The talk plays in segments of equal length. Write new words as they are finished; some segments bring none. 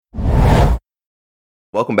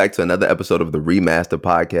Welcome back to another episode of the ReMastered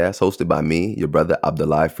podcast, hosted by me, your brother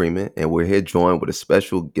Abdullah Freeman, and we're here joined with a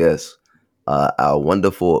special guest, our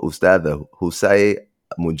wonderful Ustada Husay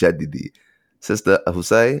Mujaddidi. Sister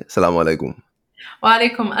Husay, Assalamu alaikum. Wa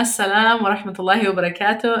alaikum assalam wa rahmatullahi wa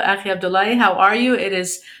barakatuh. Akhi Abdullahi, how are you? It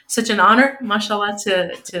is such an honor, mashallah,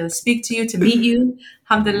 to speak to you, to meet you.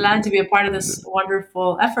 Alhamdulillah, to be a part of this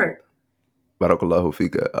wonderful effort. Barakallahu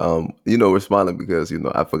fika. We're smiling because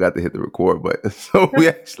I forgot to hit the record button. So we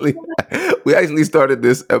actually started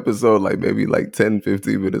this episode maybe 10,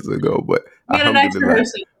 15 minutes ago. But We had a nice alhamdulillah,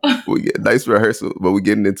 rehearsal. we get nice rehearsal, but we're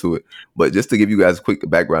getting into it. But just to give you guys a quick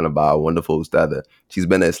background about our wonderful Ustada, she's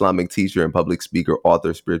been an Islamic teacher and public speaker,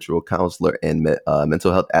 author, spiritual counselor, and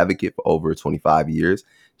mental health advocate for over 25 years.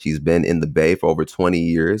 She's been in the Bay for over 20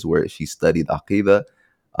 years, where she studied Aqidah,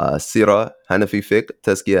 Sirah, Hanafi fiqh,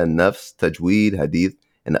 Tazkiyah nafs, Tajweed, Hadith,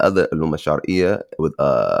 and other ulum al-shar'iyya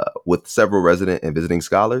with several resident and visiting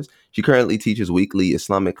scholars. She currently teaches weekly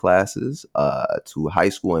Islamic classes to high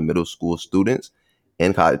school and middle school students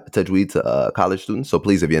and Tajweed to college students. So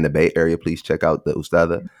please, if you're in the Bay Area, please check out the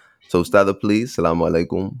Ustada. So Ustada, please, Assalamu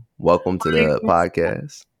alaikum. Welcome to the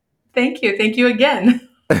podcast. Thank you. Thank you again.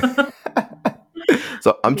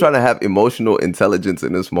 So I'm trying to have emotional intelligence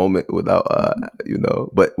in this moment without,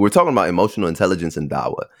 but we're talking about emotional intelligence in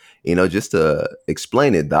Dawah. Just to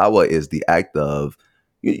explain it, Dawah is the act of,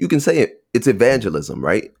 you can say it's evangelism,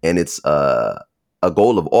 right? And it's a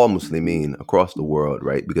goal of all Muslimin across the world,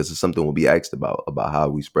 right? Because it's something we'll be asked about how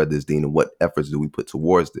we spread this deen and what efforts do we put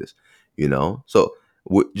towards this, So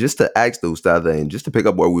just to ask the Ustada and just to pick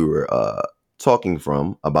up where we were talking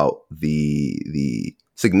from about the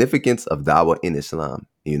significance of dawah in Islam,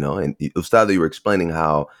 and Ustada, you were explaining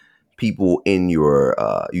how people in you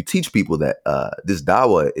teach people that this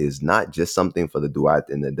dawah is not just something for the du'at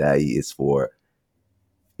and the da'i, it's for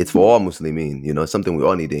all Muslimin, it's something we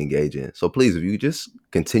all need to engage in. So please, if you just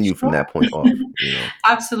continue from that point off.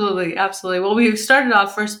 Absolutely, absolutely. Well, we started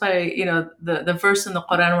off first by, the verse in the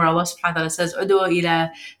Quran where Allah subhanahu wa ta'ala says, "Udu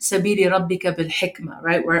ila sabili rabbika bil hikmah,"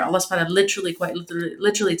 right? Where Allah subhanahu wa ta'ala quite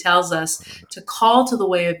literally tells us to call to the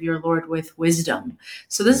way of your Lord with wisdom.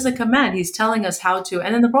 So this is a command. He's telling us how to.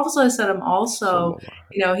 And then the Prophet ﷺ also,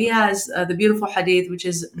 he has the beautiful hadith, which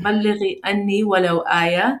is "Ballighi anni walau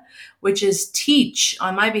ayah," which is teach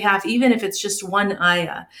on my behalf, even if it's just one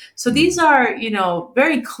ayah. So these are,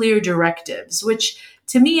 very clear directives, which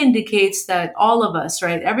to me indicates that all of us,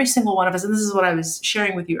 right, every single one of us, and this is what I was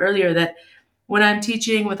sharing with you earlier, that when I'm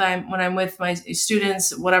teaching, when I'm with my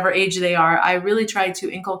students, whatever age they are, I really try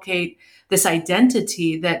to inculcate this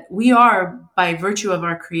identity that we are, by virtue of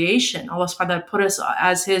our creation, Allah subhanahu wa ta'ala put us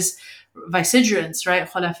as his vicegerents, right,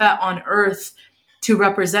 khulafa on earth, to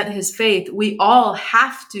represent his faith. We all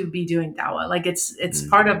have to be doing dawah. Like it's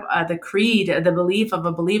part of the creed, the belief of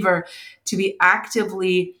a believer, to be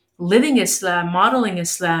actively living Islam, modeling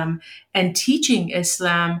Islam, and teaching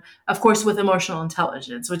Islam, of course, with emotional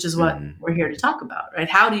intelligence, which is what we're here to talk about, right?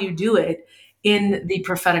 How do you do it in the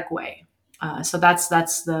prophetic way? So that's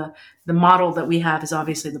the model that we have is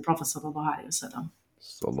obviously the Prophet sallallahu alaihi wasallam.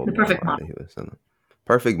 The perfect model.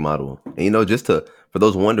 Perfect model. And just for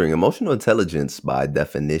those wondering, emotional intelligence by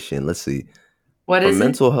definition, let's see. What is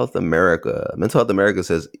Mental Health America? Mental Health America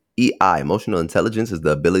says EI, emotional intelligence, is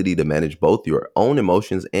the ability to manage both your own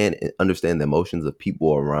emotions and understand the emotions of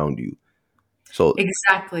people around you. So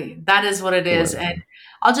exactly, that is what it is. And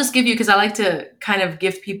I'll just give you, because I like to kind of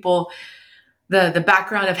give people the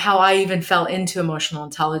background of how I even fell into emotional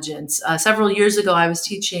intelligence. Several years ago, I was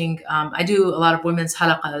teaching, I do a lot of women's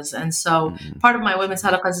halaqas. And so part of my women's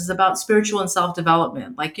halaqas is about spiritual and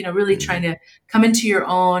self-development, really trying to come into your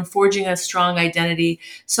own, forging a strong identity.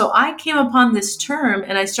 So I came upon this term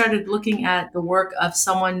and I started looking at the work of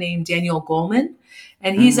someone named Daniel Goleman.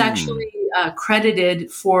 And he's actually credited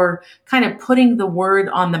for kind of putting the word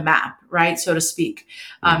on the map, right, so to speak.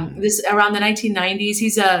 This around the 1990s,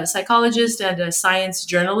 he's a psychologist and a science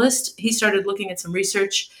journalist. He started looking at some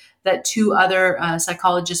research that two other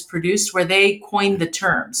psychologists produced, where they coined the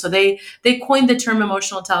term. So they coined the term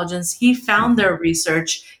emotional intelligence. He found their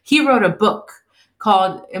research. He wrote a book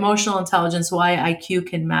called Emotional Intelligence: Why IQ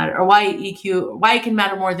Can Matter, or Why it Can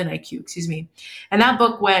Matter More Than IQ. Excuse me. And that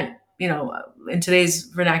book went, in today's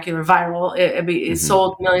vernacular, viral. It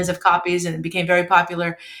sold millions of copies and it became very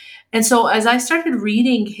popular. And so as I started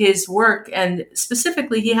reading his work, and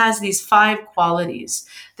specifically, he has these 5 qualities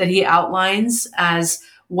that he outlines as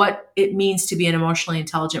what it means to be an emotionally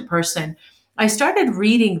intelligent person. I started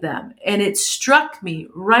reading them, and it struck me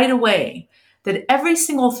right away that every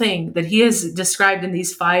single thing that he has described in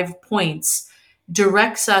these 5 points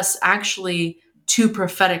directs us actually to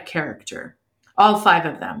prophetic character. all 5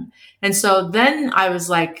 of them. And so then I was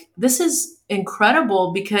like, this is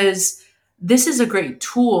incredible because this is a great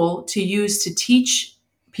tool to use to teach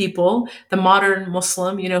people, the modern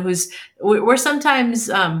Muslim, who's we're sometimes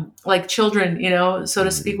like children, so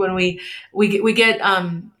to speak, when we get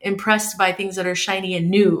impressed by things that are shiny and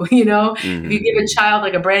new. If you give a child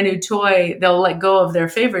like a brand new toy, they'll let go of their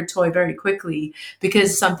favorite toy very quickly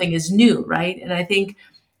because something is new, right? And I think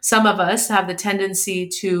some of us have the tendency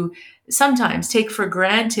to sometimes take for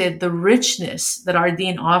granted the richness that our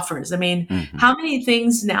deen offers. I mean, how many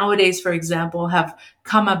things nowadays, for example, have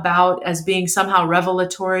come about as being somehow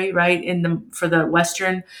revelatory, right? For the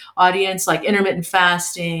Western audience, like intermittent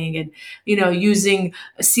fasting and, using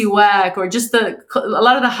siwak, or just a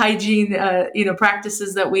lot of the hygiene,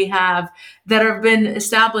 practices that we have that have been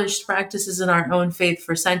established practices in our own faith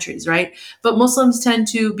for centuries, right? But Muslims tend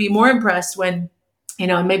to be more impressed when,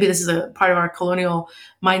 and maybe this is a part of our colonial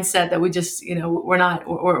mindset that we just,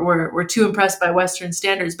 we're too impressed by Western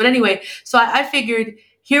standards. But anyway, so I figured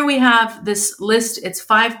here we have this list. It's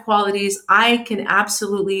 5 qualities. I can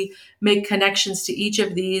absolutely make connections to each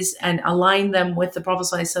of these and align them with the Prophet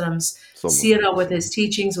ﷺ's seerah, with his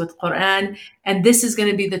teachings, with Quran. And this is going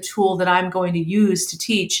to be the tool that I'm going to use to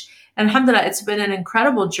teach. And alhamdulillah, it's been an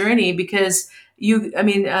incredible journey because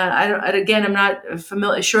I'm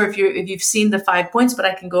not sure if you've seen the 5 points, but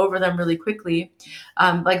I can go over them really quickly.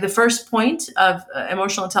 Like the first point of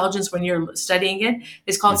emotional intelligence when you're studying it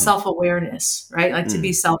is called self-awareness, right? Like to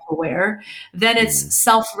be self-aware. Then it's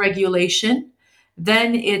self-regulation.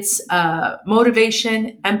 Then it's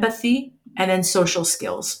motivation, empathy, and then social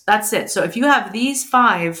skills. That's it. So if you have these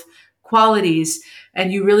 5 qualities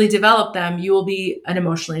and you really develop them, you will be an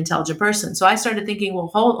emotionally intelligent person. So I started thinking, well,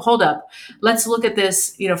 hold up. Let's look at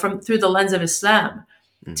this, through the lens of Islam.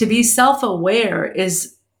 To be self-aware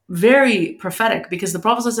is very prophetic because the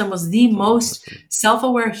Prophet ﷺ was the most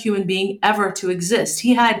self-aware human being ever to exist.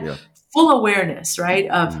 He had full awareness, right,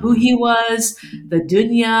 of who he was, the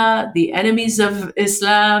dunya, the enemies of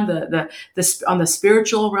Islam, the on the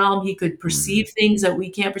spiritual realm, he could perceive things that we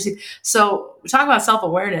can't perceive. So we talk about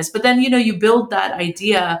self-awareness, but then, you build that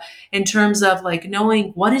idea in terms of like knowing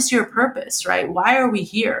what is your purpose, right? Why are we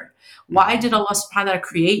here? Why did Allah subhanahu wa ta'ala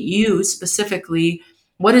create you specifically?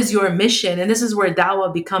 What is your mission? And this is where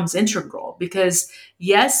dawah becomes integral because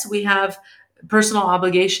yes, we have personal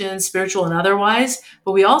obligations, spiritual and otherwise,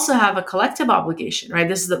 but we also have a collective obligation, right?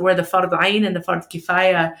 This is where the fard ayn and the fard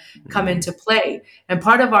kifaya come into play. And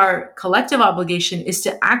part of our collective obligation is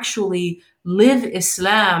to actually live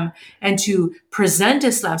Islam and to present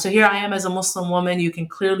Islam. So here I am as a Muslim woman. You can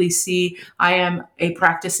clearly see I am a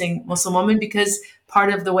practicing Muslim woman because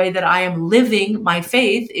part of the way that I am living my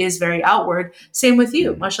faith is very outward. Same with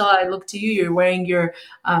you. MashaAllah, I look to you. You're wearing your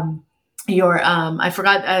I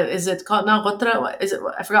forgot, is it called now Ghutra? What is it?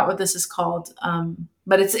 I forgot what this is called.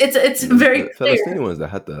 But it's very the Palestinian ones that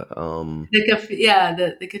had the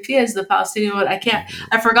the kafia is the Palestinian one.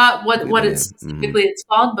 I forgot what it's specifically it's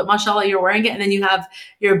called, but mashallah, you're wearing it and then you have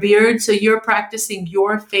your beard, so you're practicing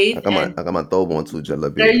your faith. I got my thobe on too,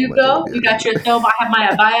 jalabi. There you go. You got your thobe. I have my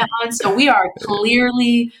abaya on. So we are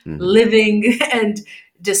clearly living and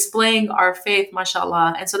displaying our faith,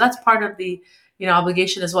 mashallah. And so that's part of the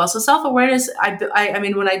obligation as well. So self-awareness, I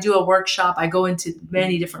mean, when I do a workshop, I go into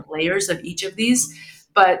many different layers of each of these.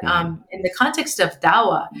 But in the context of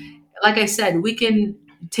dawah, like I said, we can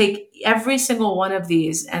take every single one of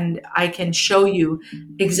these and I can show you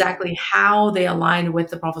exactly how they align with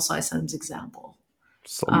the Prophet ﷺ's example.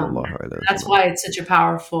 That's why it's such a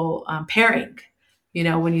powerful pairing,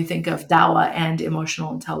 when you think of dawah and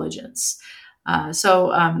emotional intelligence. I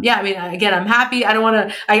mean, again, I'm happy. I don't want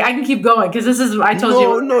to, I can keep going because this is, I told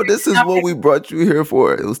you. No, this is what we brought you here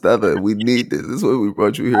for. Ustada, we need this. This is what we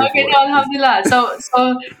brought you here for. Okay, no, alhamdulillah.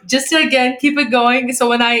 So just to, again, keep it going. So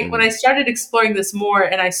when I started exploring this more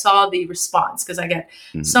and I saw the response, because I get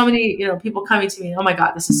so many, people coming to me, oh my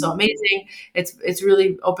God, this is so amazing. It's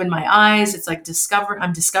really opened my eyes. It's like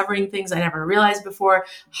I'm discovering things I never realized before.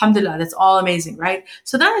 Alhamdulillah, that's all amazing, right?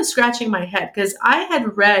 So then I was scratching my head because I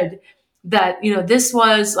had read that, this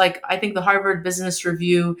was like, I think the Harvard Business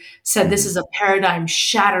Review said this is a paradigm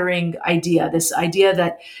shattering idea, this idea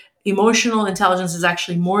that emotional intelligence is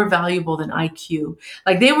actually more valuable than IQ.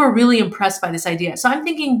 Like they were really impressed by this idea. So I'm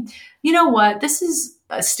thinking, what, this is,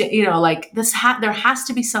 there has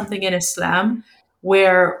to be something in Islam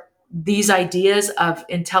where these ideas of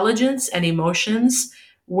intelligence and emotions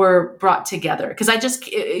were brought together. Because I just,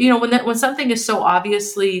 when something is so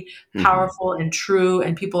obviously powerful and true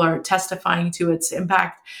and people are testifying to its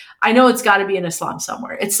impact, I know it's got to be in Islam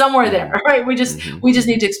somewhere. It's somewhere there, right? We just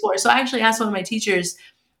need to explore. So I actually asked one of my teachers,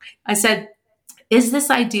 I said, is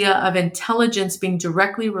this idea of intelligence being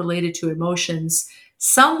directly related to emotions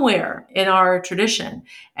somewhere in our tradition.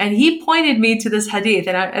 And he pointed me to this hadith,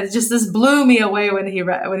 and this blew me away when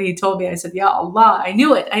he told me. I said, "Ya Allah, I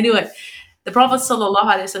knew it. I knew it." The Prophet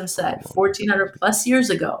sallallahu alaihi wasallam said 1400 plus years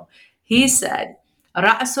ago, he said,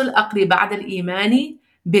 "Ra'sul aqli ba'd al-imani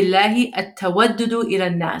billahi at-tawaddudu ila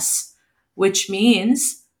nas," which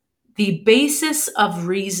means the basis of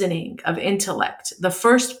reasoning, of intellect. The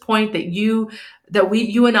first point you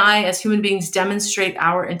and I as human beings demonstrate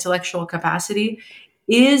our intellectual capacity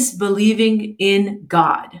is believing in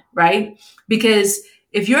God, right? Because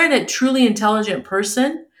if you're a truly intelligent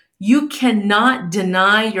person, you cannot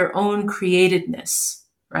deny your own createdness,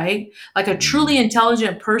 right? Like a truly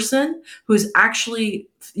intelligent person who's actually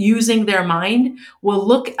using their mind will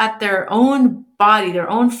look at their own body, their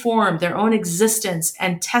own form, their own existence,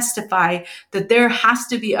 and testify that there has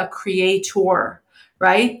to be a creator,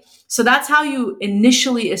 right? So that's how you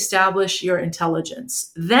initially establish your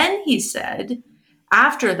intelligence. Then he said,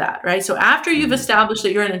 after that, right? So after you've established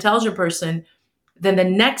that you're an intelligent person, then the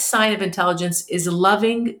next sign of intelligence is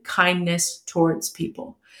loving kindness towards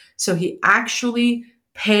people. So he actually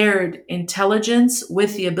paired intelligence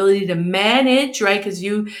with the ability to manage, right? Because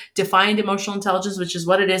you defined emotional intelligence, which is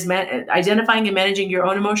what it is, identifying and managing your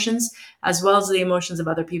own emotions as well as the emotions of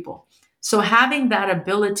other people. So having that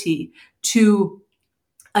ability to,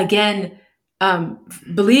 again,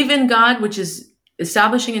 believe in God, which is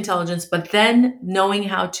establishing intelligence, but then knowing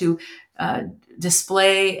how to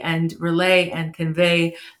display and relay and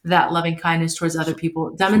convey that loving kindness towards other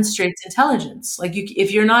people demonstrates intelligence. Like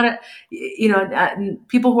if you're not,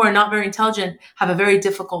 people who are not very intelligent have a very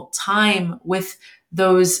difficult time with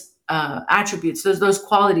those attributes, those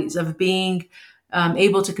qualities of being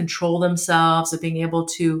able to control themselves, of being able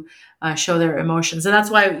to show their emotions. And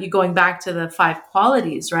that's why going back to the 5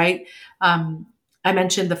 qualities, right? I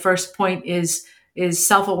mentioned the first point is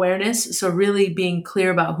self-awareness. So really being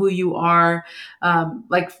clear about who you are.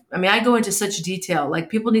 I go into such detail, like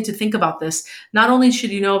people need to think about this. Not only should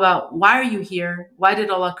you know about why are you here? Why did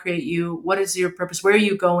Allah create you? What is your purpose? Where are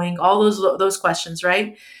you going? All those questions,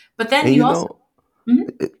 right? But then And you also,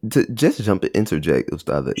 to just interject,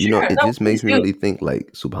 Ustad, sure, it no, just please makes me do. really think,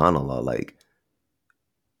 like, subhanallah, like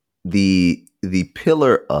the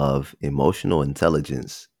pillar of emotional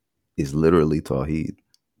intelligence is literally Tawheed.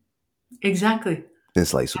 Exactly.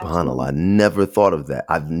 It's like, subhanallah, Absolutely. I never thought of that.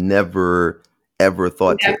 I've never ever The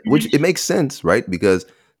thought to, which it definition. makes sense, right? Because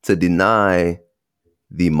to deny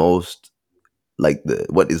the most, like,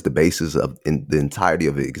 what is the basis of the entirety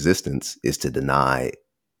of existence is to deny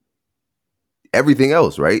everything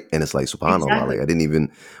else, right? And it's like, subhanallah, Exactly. like I didn't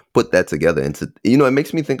even put that together. And it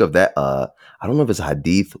makes me think of that. I don't know if it's a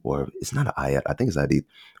hadith or it's not an ayat. I think it's a hadith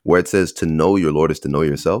where it says to know your Lord is to know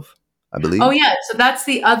yourself, I Oh believe. yeah, so that's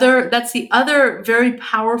the other very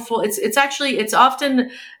powerful. It's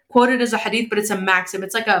often quoted as a hadith, but it's a maxim.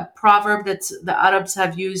 It's like a proverb that's the Arabs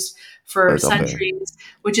have used for It's okay. centuries,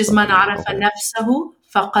 which is man Okay. arafa Okay. nafsahu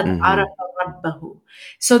faqad Mm-hmm. arafa rabbahu.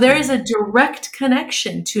 So there is a Mm-hmm. direct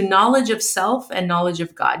connection to knowledge of self and knowledge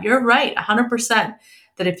of God. You're right, 100%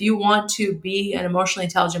 that if you want to be an emotionally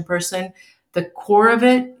intelligent person, the core of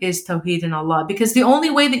it is Tawheed in Allah, because the only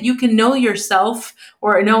way that you can know yourself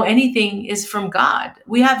or know anything is from God.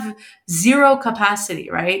 We have zero capacity,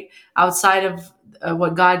 right, outside of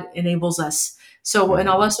what God enables us. So, in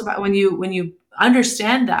Allah, when you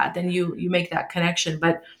understand that, then you make that connection.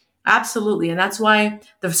 But absolutely, and that's why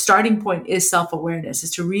the starting point is self awareness,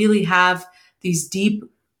 is to really have these deep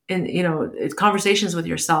and conversations with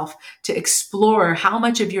yourself to explore how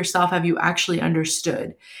much of yourself have you actually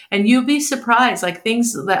understood. And you'll be surprised, like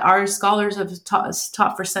things that our scholars have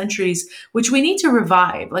taught for centuries, which we need to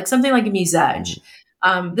revive, like something like Mm-hmm.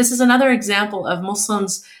 mizaj. This is another example of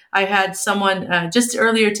Muslims. I had someone just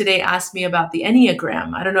earlier today ask me about the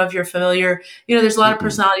Enneagram. I don't know if you're familiar. There's a lot of Mm-mm.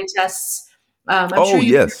 personality tests. I'm sure Oh,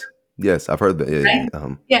 you've yes. Yes, I've heard that. Yeah, yeah, right?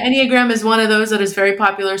 yeah. Yeah, Enneagram is one of those that is very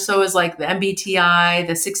popular. So is like the MBTI,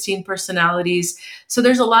 the 16 personalities. So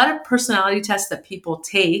there's a lot of personality tests that people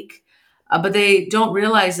take, but they don't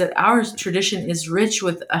realize that our tradition is rich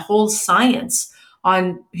with a whole science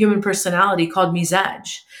on human personality called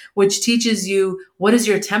Mizaj, which teaches you what is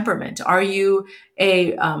your temperament. Are you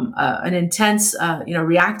an intense,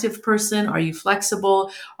 reactive person? Are you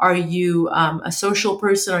flexible? Are you a social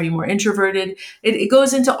person? Are you more introverted? It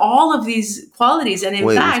goes into all of these qualities, and in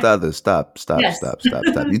Wait, fact, Ustad, stop, stop, yes, stop, stop,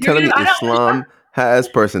 stop. You you're telling me gonna. I don't. Islam has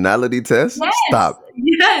personality tests? Yes, Stop.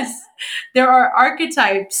 yes. There are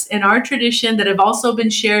archetypes in our tradition that have also been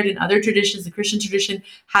shared in other traditions. The Christian tradition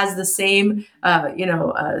has the same,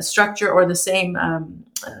 structure or the same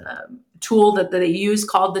tool that they use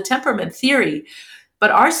called the temperament theory.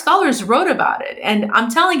 But our scholars wrote about it. And I'm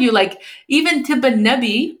telling you, like, even Tibb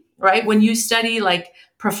Nabi, right? When you study like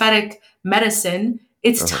prophetic medicine,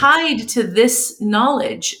 it's Uh-huh. tied to this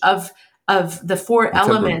knowledge of the four The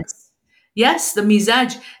temperament. elements. Yes, the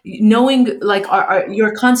mizaj, knowing like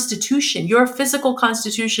your constitution, your physical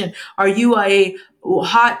constitution. Are you a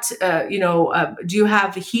hot, do you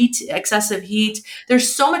have heat, excessive heat? There's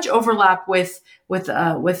so much overlap with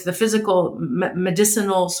the physical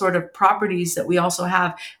medicinal sort of properties that we also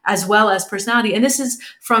have, as well as personality. And this is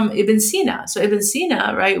from Ibn Sina. So Ibn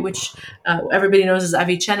Sina, right, which everybody knows as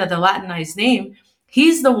Avicenna, the Latinized name,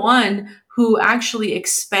 he's the one who actually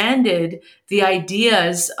expanded the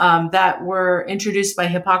ideas that were introduced by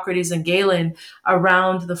Hippocrates and Galen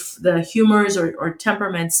around the humors or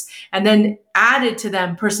temperaments, and then added to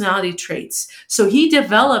them personality traits. So he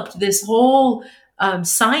developed this whole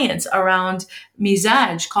science around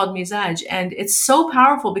mizaj, called mizaj. And it's so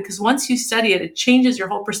powerful because once you study it, it changes your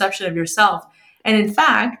whole perception of yourself. And in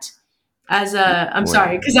fact, I'm Go ahead.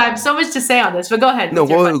 sorry, because I have so much to say on this, but go ahead No,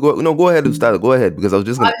 with your go question. ahead. Go ahead, Ustad. Go ahead, because I was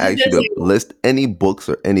just I going was to just ask you going to to say, list any books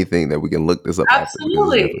or anything that we can look this up after, because it's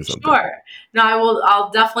definitely absolutely, something. sure. No,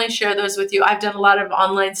 I'll definitely share those with you. I've done a lot of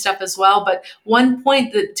online stuff as well, but one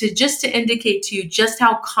point that to indicate to you just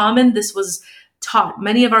how common this was taught.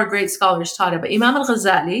 Many of our great scholars taught it, but Imam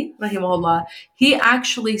al-Ghazali, rahimahullah, he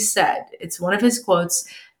actually said, it's one of his quotes,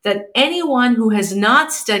 that anyone who has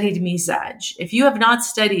not studied mizaj, if you have not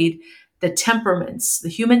studied the temperaments, the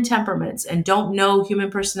human temperaments, and don't know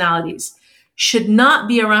human personalities, should not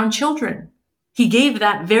be around children. He gave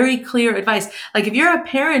that very clear advice. Like if you're a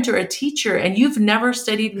parent or a teacher and you've never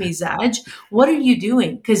studied mizaj, what are you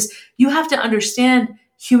doing? Because you have to understand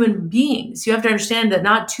human beings. You have to understand that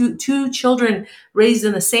not two children raised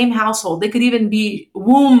in the same household. They could even be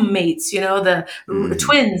womb mates, the Mm-hmm.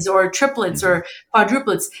 twins or triplets Mm-hmm. or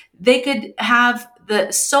quadruplets. They could have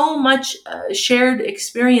so much shared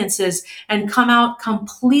experiences and come out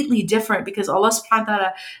completely different because Allah subhanahu wa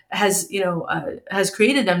ta'ala has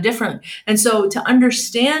created them different. And so to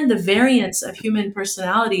understand the variance of human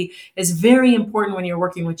personality is very important when you're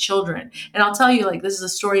working with children. And I'll tell you, like, this is a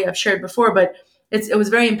story I've shared before, but it was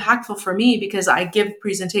very impactful for me because I give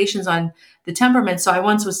presentations on the temperament. So I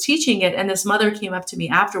once was teaching it, and this mother came up to me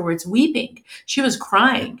afterwards weeping. She was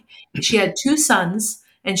crying. She had two sons,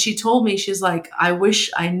 and she told me, she's like, I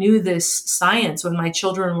wish I knew this science when my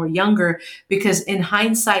children were younger, because in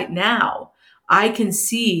hindsight now, I can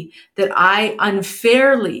see that I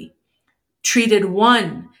unfairly treated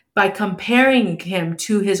one by comparing him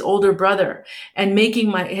to his older brother and making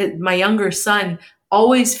my younger son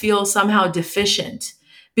always feel somehow deficient,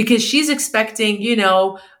 because she's expecting,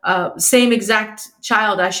 same exact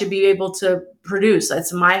child I should be able to produce.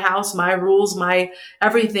 That's my house, my rules, my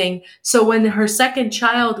everything. So when her second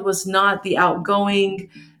child was not the outgoing,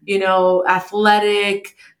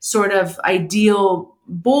 athletic sort of ideal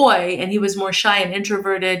boy, and he was more shy and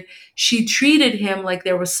introverted, she treated him like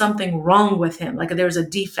there was something wrong with him, like there was a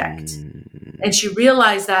defect. Mm-hmm. And she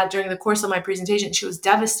realized that during the course of my presentation. She was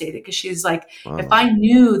devastated because she's like, if Wow. I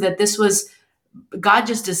knew that this was, God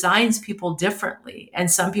just designs people differently.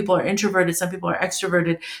 And some people are introverted, some people are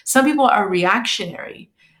extroverted, some people are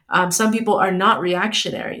reactionary. Some people are not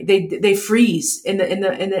reactionary. They freeze in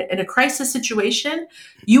a crisis situation.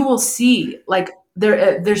 You will see like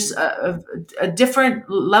there's different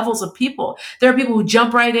levels of people. There are people who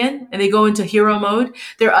jump right in and they go into hero mode.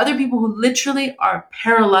 There are other people who literally are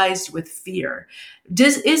paralyzed with fear.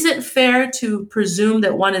 Is it fair to presume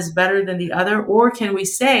that one is better than the other, or can we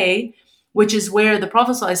say, which is where the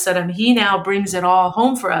Prophet ﷺ, he now brings it all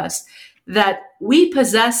home for us, that we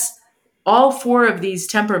possess all four of these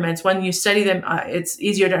temperaments. When you study them, it's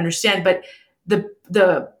easier to understand. But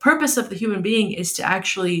the purpose of the human being is to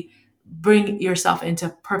actually bring yourself into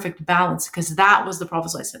perfect balance, because that was the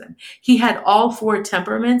Prophet ﷺ. He had all four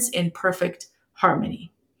temperaments in perfect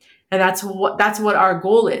harmony. And that's what our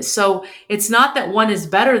goal is. So it's not that one is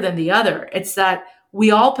better than the other. It's that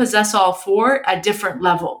we all possess all four at different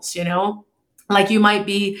levels. Like you might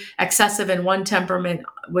be excessive in one temperament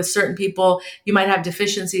with certain people, you might have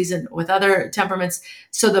deficiencies with other temperaments.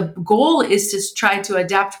 So the goal is to try to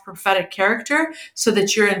adapt prophetic character so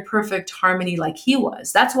that you're in perfect harmony like he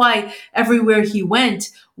was. That's why everywhere he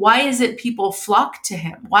went, why is it people flocked to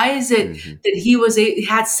him? Why is it Mm-hmm. that he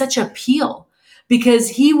had such appeal? Because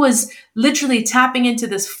he was literally tapping into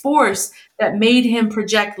this force that made him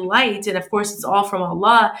project light. And of course, it's all from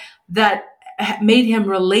Allah, that made him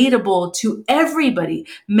relatable to everybody,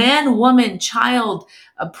 man, woman, child,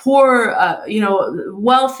 poor,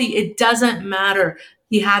 wealthy. It doesn't matter.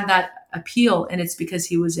 He had that appeal, and it's because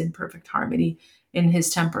he was in perfect harmony in his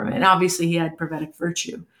temperament. And obviously, he had prophetic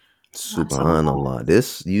virtue. So Subhanallah.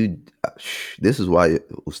 This is why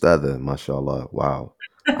Ustad, mashallah. Wow.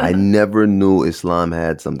 I never knew Islam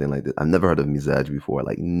had something like this. I've never heard of Mizaj before.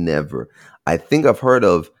 Like never. I think I've heard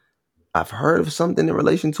of something in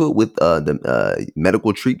relation to it with the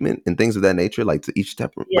medical treatment and things of that nature, like to each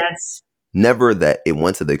temperament, but yes, never that it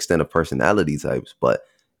went to the extent of personality types. But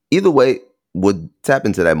either way, would tap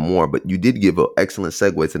into that more. But you did give an excellent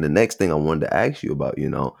segue to the next thing I wanted to ask you about,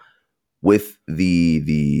 with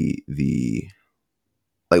the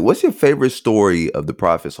like, what's your favorite story of the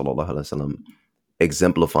Prophet sallallahu alaihi wasallam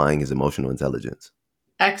exemplifying his emotional intelligence?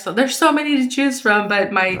 excellent. There's so many to choose from,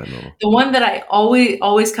 but I know. the one that I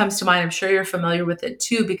always comes to mind. I'm sure you're familiar with it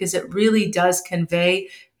too, because it really does convey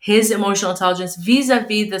his emotional intelligence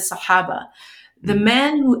vis-a-vis the Sahaba. The Mm.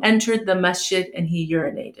 man who entered the masjid and he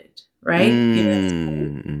urinated, right? He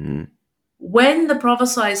Mm-hmm. when the Prophet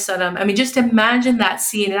ﷺ, I mean, just imagine that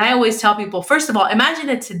scene. And I always tell people, first of all, imagine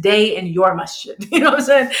it today in your masjid. You know what I'm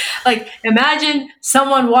saying? Like, imagine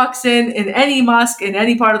someone walks in any mosque in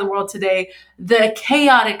any part of the world today, the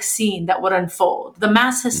chaotic scene that would unfold, the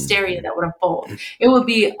mass hysteria that would unfold. It would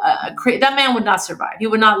be that man would not survive. He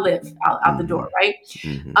would not live out the Mm-hmm. door, right?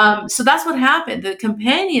 Mm-hmm. So that's what happened. The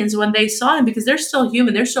companions, when they saw him, because they're still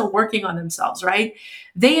human, they're still working on themselves, right?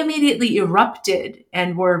 They immediately erupted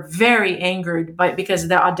and were very angered because of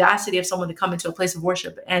the audacity of someone to come into a place of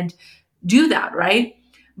worship and do that, right?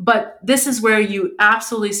 But this is where you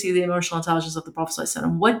absolutely see the emotional intelligence of the Prophet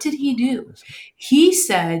ﷺ. What did he do? He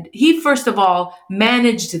said, he first of all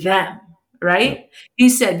managed them, Yep. right? He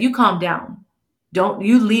said, you calm down. Don't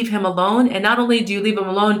you leave him alone. And not only do you leave him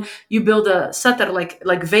alone, you build a satar,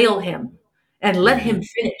 like veil him and let Mm-hmm. him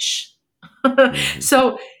finish. Mm-hmm.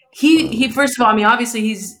 So he Subhanallah. first of all, I mean, obviously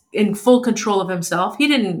he's in full control of himself. He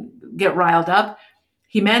didn't get riled up.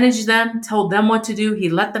 He managed them, told them what to do. He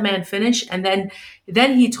let the man finish, and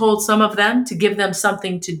then he told some of them to give them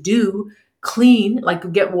something to do, clean,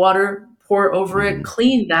 like get water, pour over it, Mm-hmm.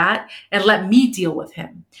 clean that, and let me deal with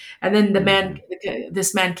him. And then Mm-hmm.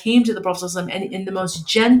 this man came to the Prophet ﷺ, and in the most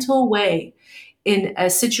gentle way, in a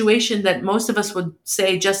situation that most of us would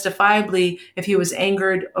say justifiably, if he was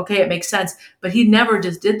angered, okay, it makes sense. But he never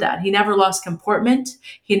just did that. He never lost comportment.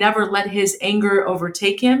 He never let his anger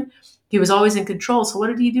overtake him. He was always in control. So what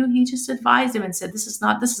did he do? He just advised him and said, this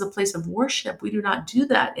is a place of worship. We do not do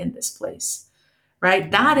that in this place, right?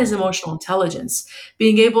 That is emotional intelligence,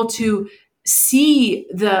 being able to see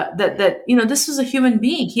that this was a human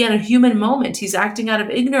being. He had a human moment. He's acting out of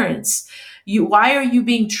ignorance. Why are you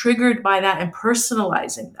being triggered by that and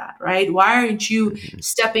personalizing that, right? Why aren't you Mm-hmm.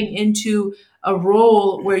 stepping into a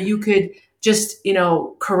role where you could just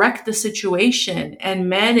correct the situation and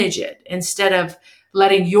manage it instead of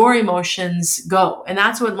letting your emotions go? And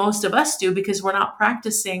that's what most of us do, because we're not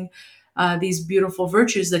practicing these beautiful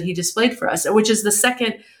virtues that he displayed for us, which is the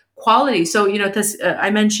second quality. So, I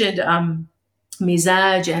mentioned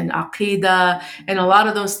mizaj and aqidah and a lot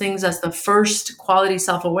of those things as the first quality,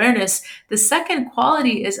 self-awareness. The second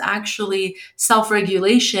quality is actually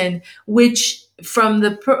self-regulation, which from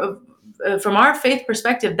our faith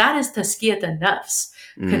perspective, that is tazkiyat an-nafs,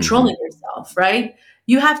 Mm-hmm. controlling yourself, right?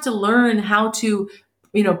 You have to learn how to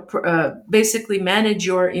basically manage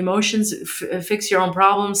your emotions, fix your own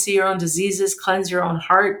problems, see your own diseases, cleanse your own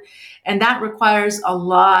heart. And that requires a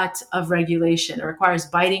lot of regulation. It requires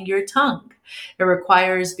biting your tongue. It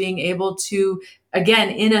requires being able to, again,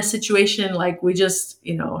 in a situation like we just,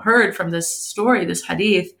 heard from this story, this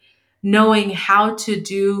hadith, knowing how to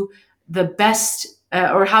do the best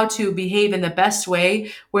or how to behave in the best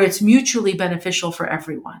way where it's mutually beneficial for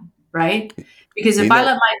everyone, right? Because You if I know.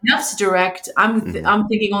 let my nafs direct, Mhm. I'm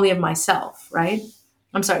thinking only of myself, right?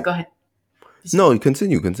 I'm sorry. Go ahead. No,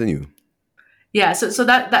 continue. Yeah, so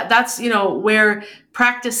that's where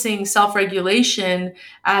practicing self-regulation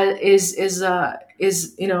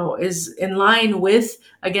is in line with,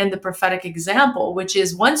 again, the prophetic example, which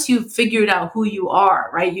is once you've figured out who you are,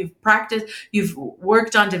 right? You've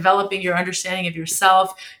worked on developing your understanding of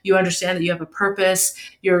yourself. You understand that you have a purpose.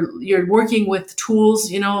 You're working with tools,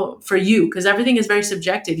 for you, because everything is very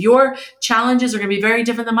subjective. Your challenges are going to be very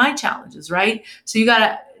different than my challenges, right? So you got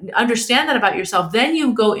to understand that about yourself. Then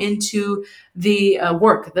you go into the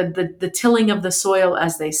work, the tilling of the soil,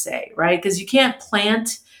 as they say, right? Because you can't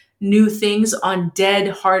plant new things on dead,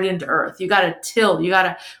 hardened earth. You got to till, you got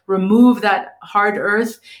to remove that hard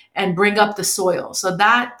earth and bring up the soil. So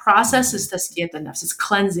that process Mhm. is tazkiyat an-nafs. It's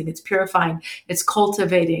cleansing, it's purifying, it's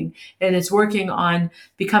cultivating, and it's working on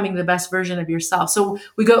becoming the best version of yourself. So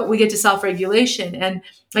we get to self-regulation, and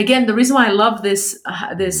again, the reason why I love this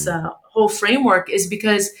Mhm. whole framework is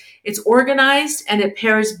because it's organized and it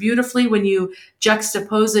pairs beautifully when you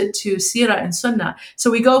juxtapose it to Sirah and Sunnah.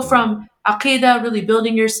 So we go from Aqidah, really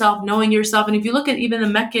building yourself, knowing yourself. And if you look at even the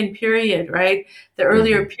Meccan period, right, the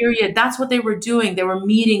earlier period, that's what they were doing. They were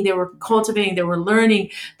meeting, they were cultivating, they were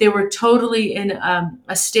learning. They were totally in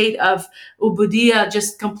a state of ubudiyah,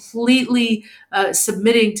 just completely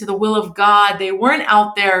submitting to the will of God. They weren't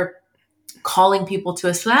out there calling people to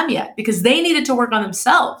Islam yet because they needed to work on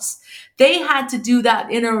themselves. They had to do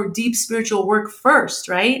that inner deep spiritual work first,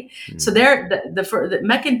 right? So the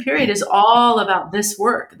Meccan period is all about this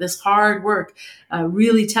work, this hard work,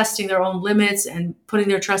 really testing their own limits and putting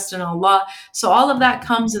their trust in Allah. So all of that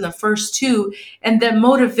comes in the first two. And then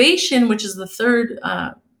motivation, which is the third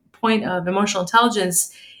point of emotional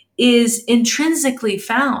intelligence, is intrinsically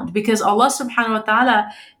found because Allah subhanahu wa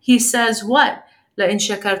ta'ala, He says what? لَإِن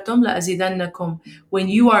شَكَرْتُمْ لَأَزِيدَنَّكُمْ. When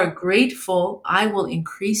you are grateful, I will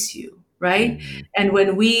increase you. Right? And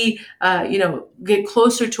when we, get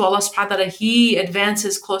closer to Allah subhanahu wa ta'ala, He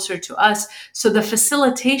advances closer to us. So the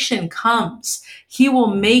facilitation comes. He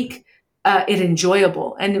will make it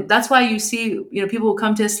enjoyable. And that's why you see, people who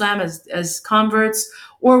come to Islam as converts,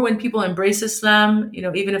 or when people embrace Islam,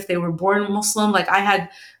 even if they were born Muslim, like I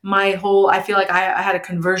feel like I had a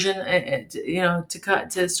conversion,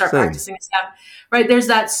 to start practicing Islam, right? There's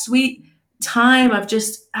that sweet time of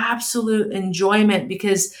just absolute enjoyment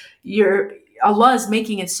because Allah is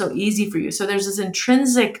making it so easy for you. So there's this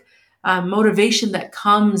intrinsic motivation that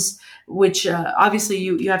comes, which obviously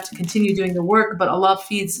you have to continue doing the work, but Allah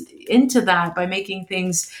feeds into that by making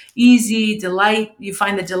things easy, delight. You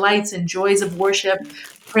find the delights and joys of worship.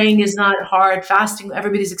 Praying is not hard. Fasting,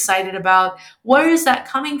 everybody's excited about. Where is that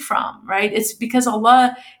coming from, right? It's because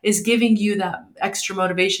Allah is giving you that extra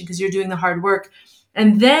motivation because you're doing the hard work.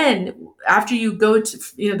 And then after you go to,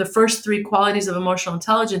 the first three qualities of emotional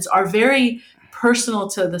intelligence are very personal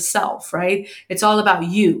to the self, right? It's all about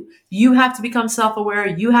you. You have to become self-aware.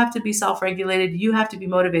 You have to be self-regulated. You have to be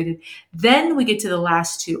motivated. Then we get to the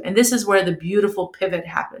last two. And this is where the beautiful pivot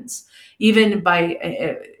happens. Even by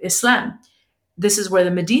Islam, this is where the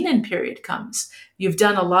Medinan period comes. You've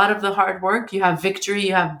done a lot of the hard work. You have victory.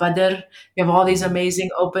 You have Badr. You have all these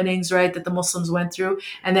amazing openings, right, that the Muslims went through.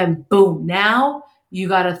 And then boom, now you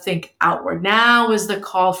got to think outward. Now is the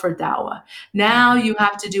call for dawah. Now you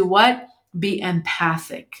have to do what? Be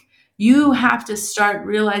empathic. You have to start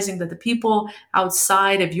realizing that the people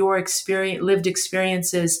outside of your lived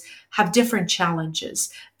experiences have different challenges.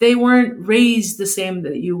 They weren't raised the same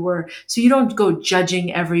that you were. So you don't go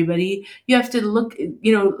judging everybody. You have to look,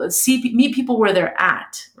 meet people where they're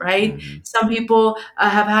at, right? Some people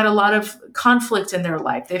have had a lot of conflict in their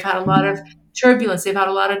life. They've had a lot of turbulence. They've had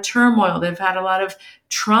a lot of turmoil. They've had a lot of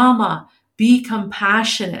trauma. Be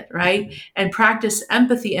compassionate, right? And practice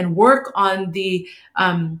empathy and work on the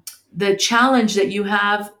challenge that you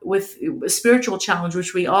have with a spiritual challenge,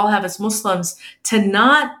 which we all have as Muslims, to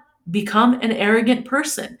not become an arrogant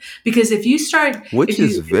person. Because if you start, which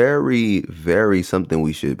is very, very something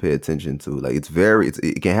we should pay attention to. Like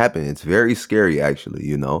it can happen. It's very scary,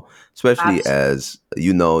 actually. Especially as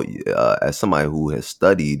as somebody who has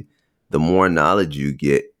studied. The more knowledge you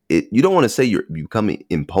get, you don't want to say you're becoming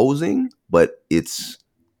imposing, but it's.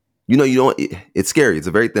 It's scary. It's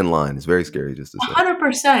a very thin line. It's very scary, just to say.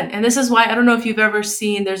 100%. And this is why, I don't know if you've ever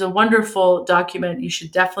seen, there's a wonderful document. You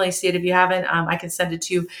should definitely see it if you haven't. I can send it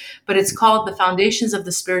to you. But it's called The Foundations of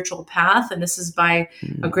the Spiritual Path. And this is by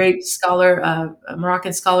a great scholar, a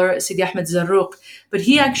Moroccan scholar, Sidi Ahmed Zarruq. But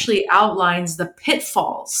he actually outlines the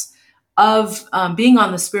pitfalls of being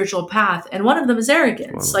on the spiritual path. And one of them is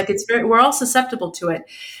arrogance. Wow. Like we're all susceptible to it.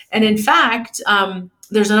 And in fact,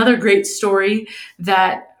 there's another great story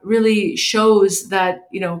that really shows that,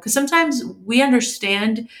 because sometimes we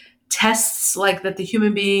understand tests like that the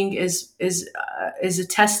human being is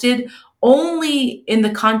tested only in the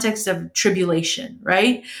context of tribulation,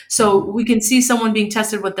 right? So we can see someone being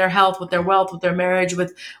tested with their health, with their wealth, with their marriage,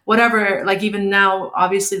 with whatever, like even now,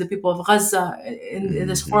 obviously the people of Gaza in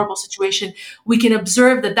this horrible situation, we can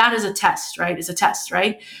observe that is a test, right? It's a test,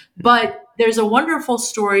 right? But there's a wonderful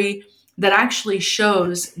story that actually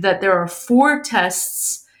shows that there are 4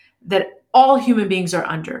 tests that all human beings are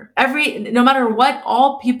under. No matter what,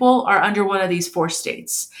 all people are under one of these 4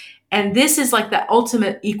 states. And this is like the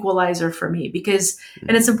ultimate equalizer for me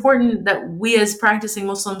and it's important that we as practicing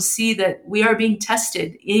Muslims see that we are being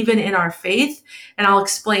tested even in our faith. And I'll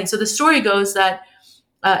explain. So the story goes that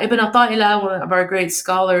Ibn Atta'illah, one of our great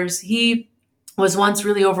scholars, he was once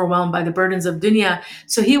really overwhelmed by the burdens of dunya.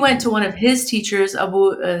 So he went to one of his teachers,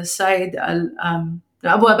 Abu Sa'id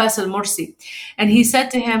Abu Abbas al-Mursi. And he said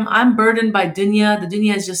to him, I'm burdened by dunya. The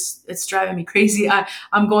dunya is just, it's driving me crazy. I'm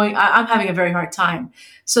having a very hard time.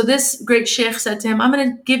 So this great sheikh said to him, I'm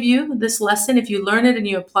going to give you this lesson. If you learn it and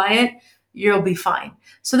you apply it, you'll be fine.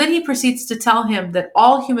 So then he proceeds to tell him that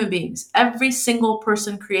all human beings, every single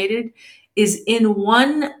person created, is in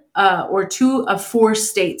one or two of four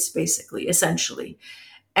states, basically, essentially.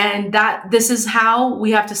 And that this is how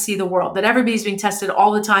we have to see the world, that everybody's being tested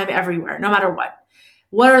all the time, everywhere, no matter what.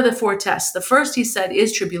 What are the four tests? The first, he said,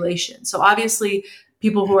 is tribulation. So obviously,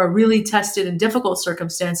 people who are really tested in difficult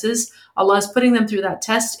circumstances, Allah is putting them through that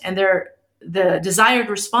test, and the desired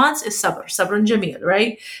response is sabr and jameel,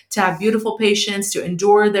 right? To have beautiful patience, to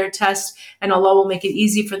endure their test, and Allah will make it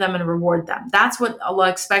easy for them and reward them. That's what Allah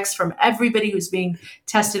expects from everybody who's being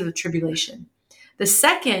tested with tribulation. The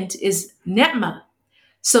second is ni'mah.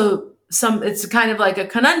 So it's kind of like a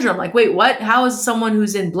conundrum, like, wait, what? How is someone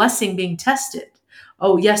who's in blessing being tested?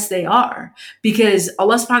 Oh, yes, they are. Because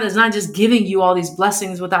Allah subhanahu wa ta'ala is not just giving you all these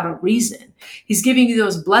blessings without a reason. He's giving you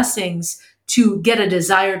those blessings to get a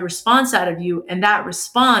desired response out of you. And that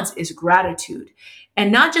response is gratitude.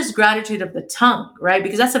 And not just gratitude of the tongue, right?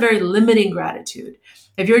 Because that's a very limiting gratitude.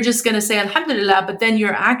 If you're just going to say Alhamdulillah, but then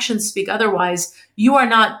your actions speak otherwise, you are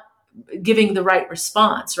not giving the right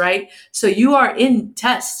response, right? So you are in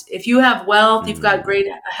test. If you have wealth, you've got great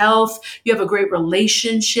health, you have a great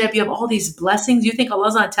relationship, you have all these blessings, you think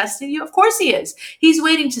Allah's not testing you? Of course he is. He's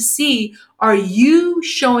waiting to see, are you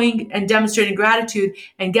showing and demonstrating gratitude?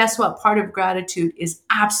 And guess what? Part of gratitude is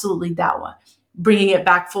absolutely dawah. Bringing it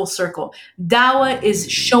back full circle. Dawah is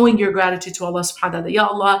showing your gratitude to Allah subhanahu wa ta'ala. Ya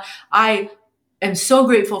Allah, I am so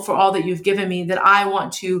grateful for all that you've given me, that I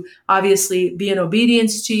want to obviously be in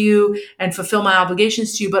obedience to you and fulfill my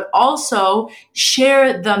obligations to you, but also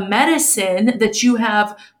share the medicine that you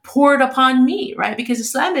have poured upon me, right? Because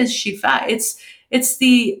Islam is shifa. It's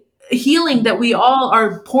the healing that we all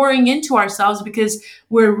are pouring into ourselves, because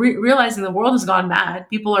we're realizing the world has gone mad.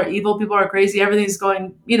 People are evil. People are crazy. Everything's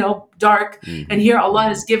going, dark. And here Allah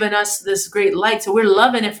has given us this great light. So we're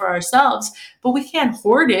loving it for ourselves, but we can't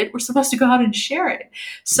hoard it. We're supposed to go out and share it.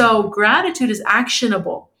 So gratitude is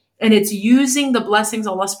actionable, and it's using the blessings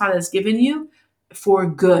Allah subhanahu wa ta'ala has given you for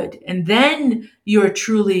good. And then you're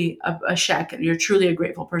truly a shakir. You're truly a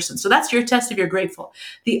grateful person. So that's your test if you're grateful.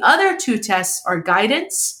 The other two tests are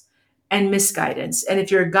guidance and misguidance. And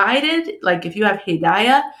if you're guided, like if you have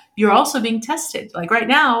hidayah, you're also being tested. Like right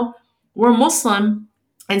now, we're Muslim.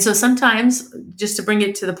 And so sometimes, just to bring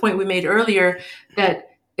it to the point we made earlier, that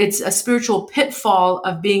it's a spiritual pitfall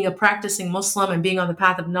of being a practicing Muslim and being on the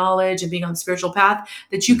path of knowledge and being on the spiritual path,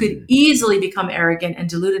 that you could easily become arrogant and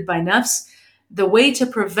deluded by nafs. The way to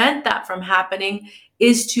prevent that from happening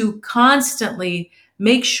is to constantly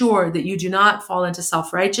make sure that you do not fall into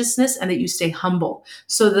self-righteousness and that you stay humble.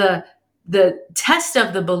 So the test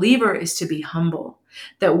of the believer is to be humble,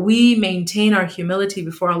 that we maintain our humility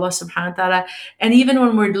before Allah subhanahu wa ta'ala. And even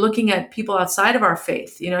when we're looking at people outside of our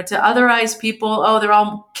faith, to otherize people, oh, they're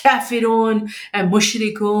all kafirun and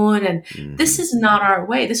mushrikun. And this is not our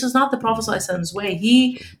way. This was not the Prophet ﷺ's way.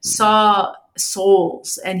 He saw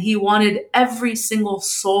souls, and he wanted every single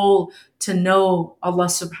soul to know Allah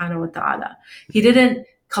subhanahu wa ta'ala. He didn't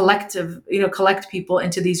collect people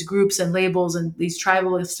into these groups and labels and these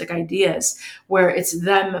tribalistic ideas where it's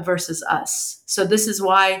them versus us. So this is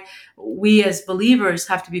why we as believers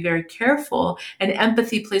have to be very careful, and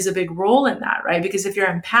empathy plays a big role in that, right? Because if you're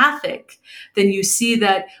empathic, then you see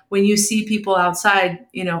that when you see people outside,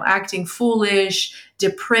 acting foolish,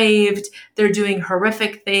 depraved, they're doing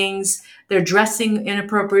horrific things, they're dressing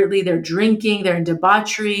inappropriately, they're drinking, they're in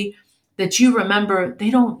debauchery, that you remember they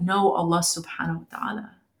don't know Allah subhanahu wa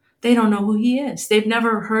ta'ala. They don't know who he is. They've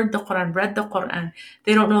never heard the Quran, read the Quran.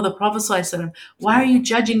 They don't know the Prophet ﷺ. Why are you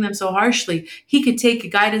judging them so harshly? He could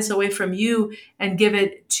take guidance away from you and give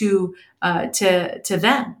it to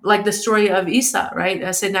them. Like the story of Isa, right?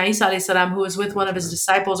 Sayyidina Isa alayhi salam, who was with one of his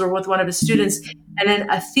disciples or with one of his students, and then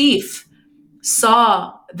a thief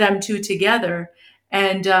saw them two together.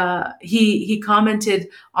 And he commented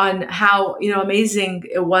on how amazing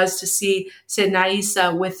it was to see Sayyidina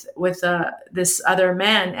Isa with this other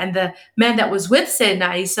man, and the man that was with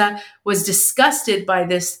Sayyidina Isa was disgusted by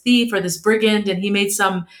this thief or this brigand, and he made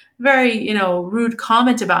some very rude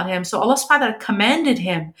comment about him. So Allah subhanahu wa ta'ala commanded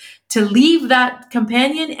him to leave that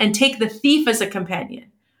companion and take the thief as a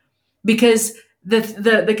companion, because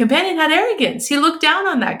the companion had arrogance. He looked down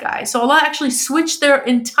on that guy. So Allah actually switched their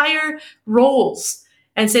entire roles.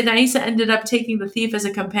 And Sayyidina Isa ended up taking the thief as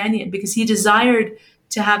a companion because he desired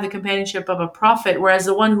to have the companionship of a prophet, whereas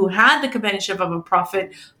the one who had the companionship of a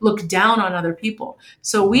prophet looked down on other people.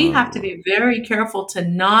 So we have to Subhanallah. be very careful to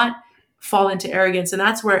not fall into arrogance. And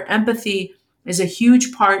that's where empathy is a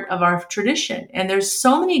huge part of our tradition. And there's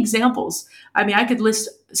so many examples. I mean, I could list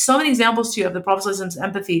so many examples to you of the Prophet's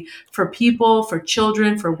empathy for people, for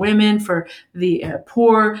children, for women, for the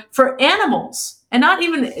poor, for animals, and not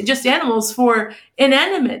even just animals, for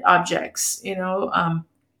inanimate objects.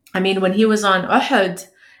 I mean, when he was on Uhud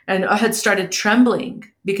and Uhud started trembling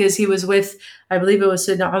because he was with, I believe it was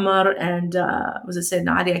Sayyidina Umar and was it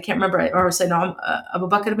Sayyidina Ali? I can't remember, or Sayyidina Abu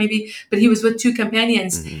Bakr maybe, but he was with two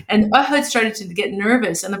companions, Mm-hmm. and Uhud started to get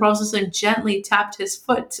nervous, and the Prophet ﷺ gently tapped his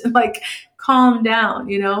foot, like, calm down,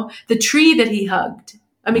 the tree that he hugged.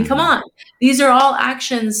 I mean, come Mm-hmm. on. These are all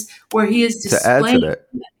actions where he is To add to displaying. that,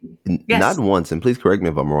 not Yes. once, and please correct me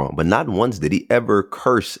if I'm wrong, but not once did he ever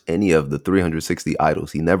curse any of the 360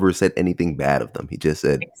 idols. He never said anything bad of them. He just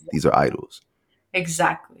said, these are idols.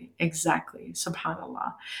 Exactly.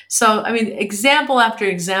 Subhanallah. So, I mean, example after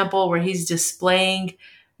example where he's displaying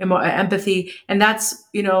empathy. And that's,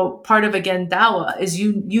 part of, again, dawah is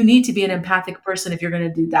you need to be an empathic person if you're going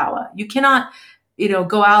to do dawah. You cannot,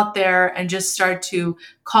 go out there and just start to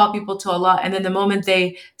call people to Allah. And then the moment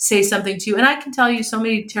they say something to you, and I can tell you so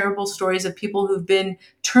many terrible stories of people who've been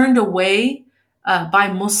turned away by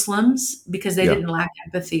Muslims because they Yeah. didn't lack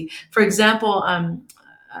empathy. For example,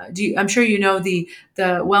 I'm sure you know the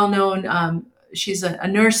well-known. She's a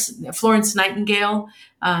nurse, Florence Nightingale.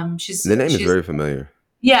 The name is very familiar.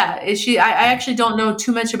 Yeah. Is she? I actually don't know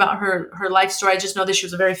too much about her life story. I just know that she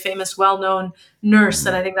was a very famous, well-known nurse, Mm-hmm.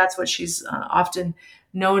 and I think that's what she's often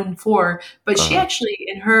known for. But she Uh-huh. actually,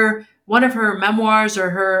 in one of her memoirs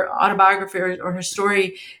or her autobiography or her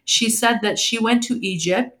story, she said that she went to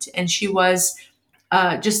Egypt and she was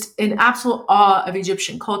just in absolute awe of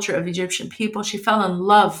Egyptian culture, of Egyptian people. She fell in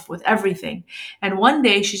love with everything. And one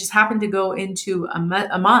day she just happened to go into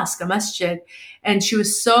a mosque, a masjid, and she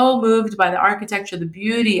was so moved by the architecture, the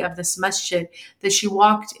beauty of this masjid, that she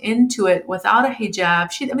walked into it without a hijab.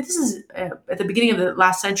 This is at the beginning of the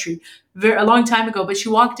last century, a long time ago, but she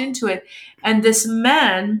walked into it, and this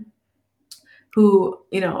man who,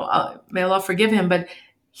 may Allah forgive him, but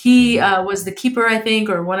he Mm-hmm. was the keeper, I think,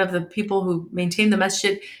 or one of the people who maintained the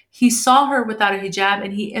masjid. He saw her without a hijab,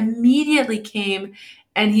 and he immediately came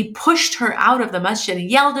and he pushed her out of the masjid. He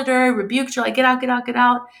yelled at her, rebuked her, like, get out, get out, get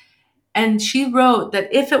out. And she wrote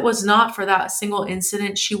that if it was not for that single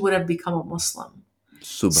incident, she would have become a Muslim.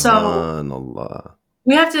 So Subhanallah.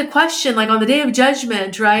 we have to question, like, on the day of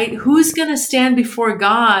judgment, right? Who's going to stand before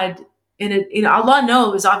God? Allah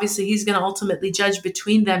knows, obviously, He's going to ultimately judge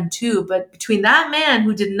between them too. But between that man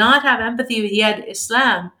who did not have empathy, he had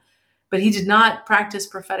Islam, but he did not practice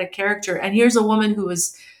prophetic character. And here's a woman who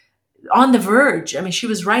was on the verge. I mean, she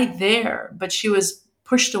was right there, but she was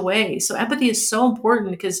pushed away. So empathy is so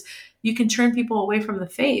important because you can turn people away from the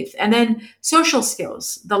faith. And then social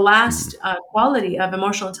skills, the Mm-hmm. last quality of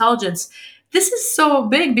emotional intelligence. This is so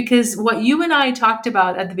big because what you and I talked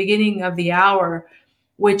about at the beginning of the hour,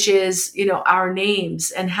 which is, our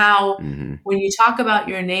names, and how Mm-hmm. when you talk about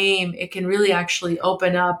your name, it can really actually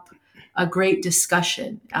open up a great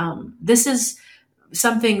discussion. This is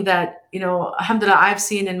something that, alhamdulillah, I've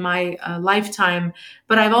seen in my lifetime,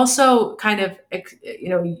 but I've also kind of,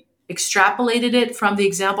 extrapolated it from the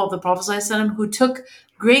example of the Prophet ﷺ, who took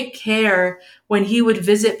great care when he would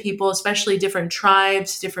visit people, especially different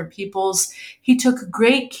tribes, different peoples. He took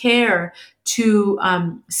great care to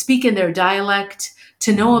speak in their dialect,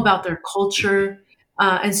 to know Mm-hmm. about their culture.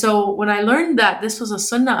 And so when I learned that this was a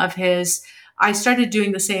sunnah of his, I started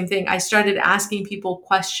doing the same thing. I started asking people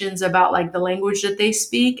questions about, like, the language that they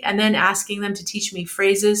speak, and then asking them to teach me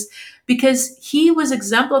phrases, because he was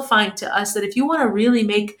exemplifying to us that if you want to really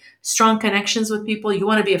make strong connections with people, you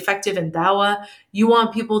want to be effective in dawah, you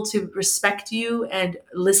want people to respect you and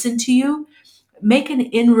listen to you, make an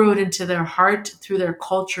inroad into their heart through their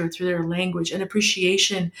culture, through their language, an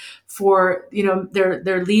appreciation for,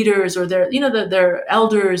 their leaders or their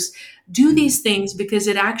elders. Do Mm-hmm. these things because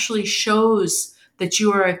it actually shows that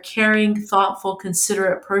you are a caring, thoughtful,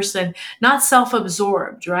 considerate person, not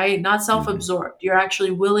self-absorbed, right? Not Mm-hmm. self-absorbed. You're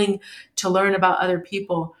actually willing to learn about other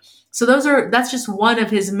people. So that's just one of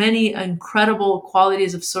his many incredible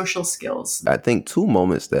qualities of social skills. I think two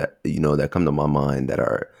moments that that come to my mind that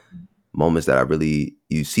are moments that I really,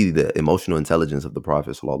 you see the emotional intelligence of the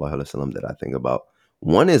Prophet sallallahu alaihi wasallam that I think about.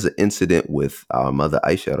 One is an incident with our mother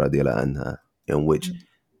Aisha radiallahu anha, in which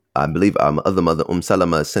I believe our other mother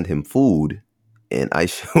Salama sent him food, and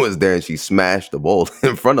Aisha was there and she smashed the bowl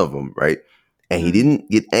in front of him, right? And he Mm, didn't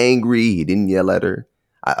get angry, he didn't yell at her.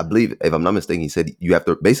 I believe, if I'm not mistaken, he said you have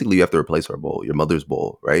to replace her bowl, your mother's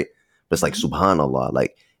bowl, right? But it's like Mhm. subhanallah,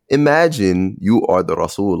 like imagine you are the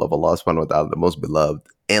Rasul of Allah subhanahu wa ta'ala, the most beloved.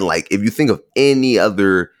 And like if you think of any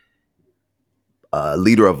other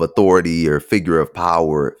leader of authority or figure of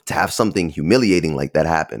power, to have something humiliating like that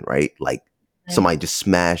happen, right? Like Right. somebody just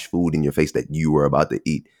smash food in your face that you were about to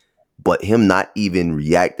eat, but him not even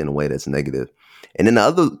react in a way that's negative. And then the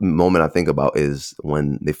other moment I think about is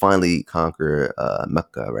when they finally conquer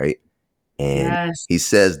Mecca, right? And Yes. he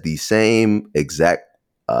says the same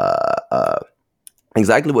uh, uh,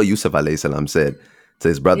 exactly what Yusuf alayhi salam said to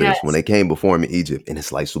his brothers when Yes. they came before him in Egypt. And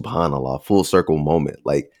it's like, subhanAllah, full circle moment.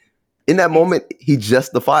 Like in that moment, he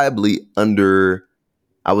justifiably under,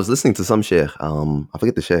 I was listening to some sheikh, I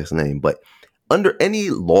forget the sheikh's name, but under any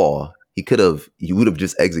law, he would have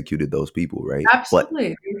just executed those people, right? But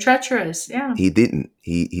Absolutely. You're treacherous. Yeah. he didn't.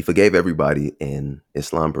 He forgave everybody, and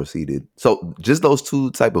Islam proceeded. So just those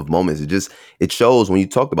two type of moments, it shows when you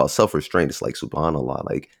talked about self restraint. It's like subhanallah,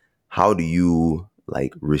 like how do you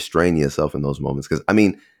like restrain yourself in those moments? Because I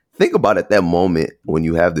mean, think about it, that moment when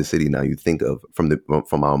you have the city. Now you think of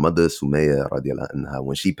from our mother Sumaya radiallahu anha,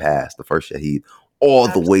 when she passed, the first shaheed, all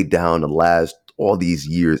the way Absolutely. down the last all these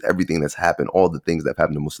years, everything that's happened, all the things that have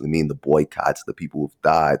happened to Muslimin, the boycotts, the people who've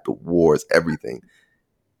died, the wars, everything.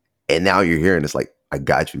 And now you're here and it's like, I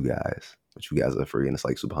got you guys, but you guys are free. And it's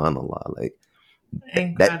like, subhanAllah, like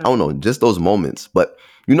that, I don't Incredible. know, just those moments. But,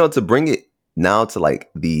 to bring it now to like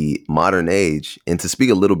the modern age and to speak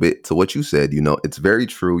a little bit to what you said, it's very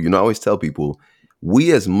true. I always tell people,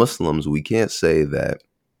 we as Muslims, we can't say that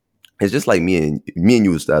it's just like me and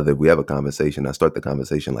you, Ustad, if we have a conversation, I start the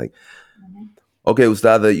conversation like, Mhm. okay,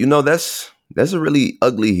 Ustad, that's a really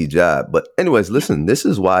ugly hijab. But anyways, listen, this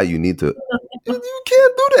is why you need to. You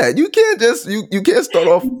can't do that. You can't just you can't start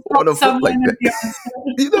off Stop on a foot someone like and that. be honest.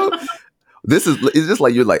 you know, it's just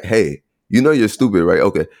like you're like, hey, you're stupid, right?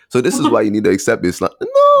 Okay, so this is why you need to accept Islam.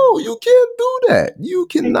 No, you can't do that. You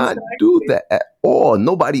cannot do Exactly. that at all.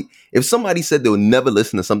 Nobody. If somebody said they would never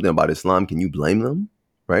listen to something about Islam, can you blame them?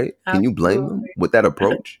 Right? Can you blame them Absolutely. with that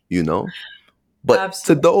approach? But to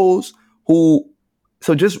Absolutely. those who,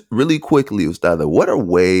 so just really quickly, Ustada, what are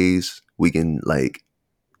ways we can like?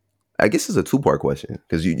 I guess it's a two-part question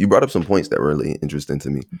because you brought up some points that were really interesting to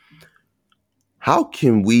me. How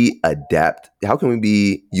can we adapt? How can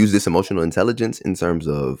we use this emotional intelligence in terms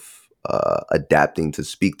of adapting to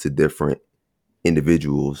speak to different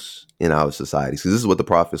individuals in our societies? Because this is what the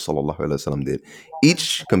Prophet sallallahu alaihi wasallam did.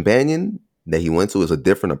 Each companion that he went to is a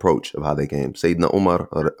different approach of how they came. Sayyidina Umar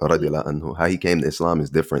radiallahu anhu, how he came to Islam is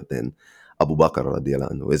different than Abu Bakr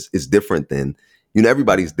radiallahu anhu. It's different than,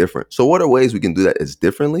 everybody's different. So what are ways we can do that as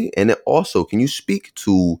differently? And then also, can you speak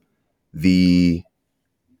to the,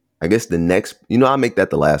 I guess the next, I'll make that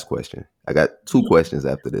the last question. I got two questions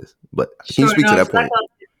after this, but can you Sure. speak to No, that exactly. point?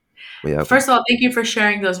 Yeah. First of all, thank you for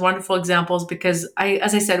sharing those wonderful examples because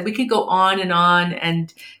as I said, we could go on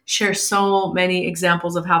and share so many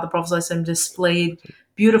examples of how the Prophet ﷺ displayed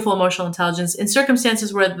beautiful emotional intelligence in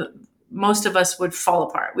circumstances where most of us would fall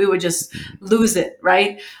apart. We would just lose it,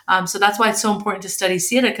 right? So that's why it's so important to study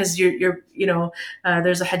seerah because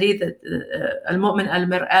there's a hadith that al-mu'min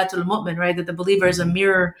al-mir'at al-mu'min, right? That the believer is a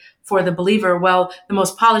mirror for the believer. Well, the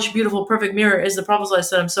most polished, beautiful, perfect mirror is the Prophet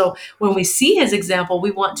ﷺ. So when we see his example,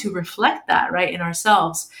 we want to reflect that right in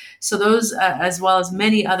ourselves. So those, as well as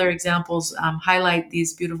many other examples, highlight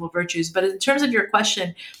these beautiful virtues. But in terms of your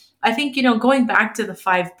question, I think going back to the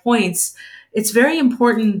 5 points, it's very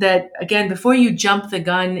important that again, before you jump the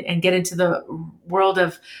gun and get into the world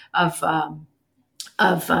of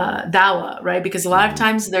dawah, right? Because a lot of Mm-hmm.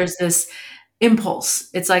 times there's this impulse.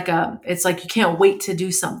 It's like you can't wait to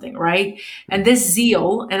do something, right? And Mm-hmm. this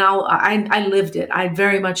zeal, and I lived it. I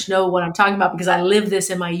very much know what I'm talking about because I lived this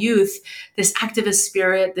in my youth. This activist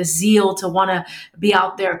spirit, this zeal to want to be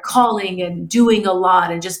out there calling and doing a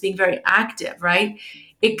lot and just being very active, right?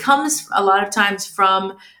 It comes a lot of times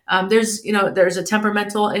from there's a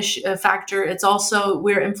temperamental factor. It's also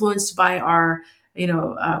we're influenced by our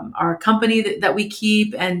company that we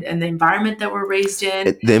keep and the environment that we're raised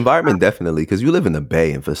in. The environment definitely, because you live in the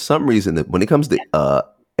Bay, and for some reason, when it comes to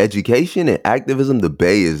education and activism, the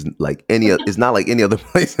Bay is like it's not like any other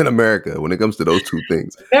place in America when it comes to those two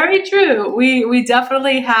things. Very true. We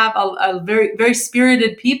definitely have a very very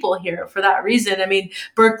spirited people here for that reason. I mean,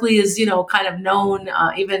 Berkeley is kind of known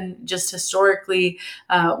even just historically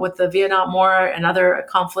with the Vietnam War and other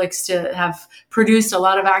conflicts to have produced a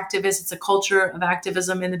lot of activists. It's a culture of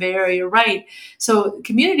activism in the Bay Area, right? So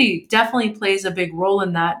community definitely plays a big role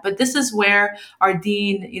in that. But this is where our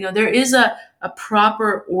dean, there is a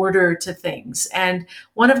proper order to things. And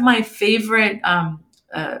one of my favorite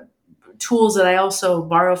tools that I also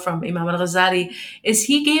borrow from Imam al-Ghazali is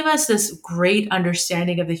he gave us this great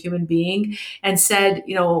understanding of the human being and said,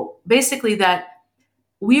 basically that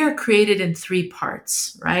we are created in three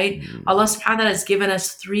parts, right? Allah subhanahu wa ta'ala has given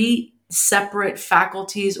us three separate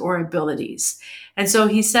faculties or abilities. And so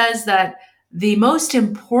he says that the most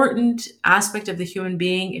important aspect of the human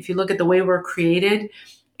being, if you look at the way we're created,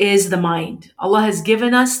 is the mind. Allah has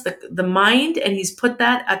given us the mind, and he's put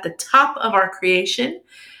that at the top of our creation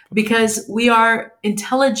because we are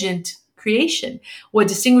intelligent creation. What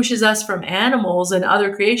distinguishes us from animals and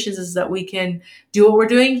other creations is that we can do what we're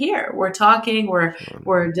doing here. We're talking, we're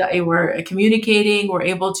communicating, we're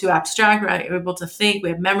able to abstract, right? We're able to think, we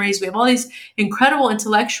have memories, we have all these incredible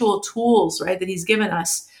intellectual tools, right, that he's given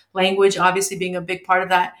us. Language obviously being a big part of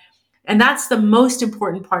that. And that's the most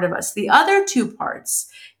important part of us. The other two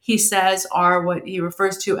parts, he says, are what he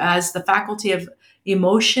refers to as the faculty of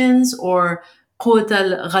emotions, or قوة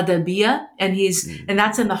الغضبية, and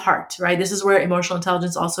that's in the heart, right? This is where emotional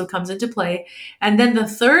intelligence also comes into play. And then the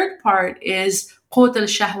third part is قوة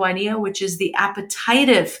الشهوانية, which is the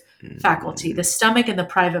appetitive faculty, the stomach and the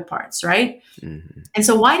private parts, right? And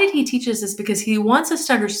so why did he teach us this? Because he wants us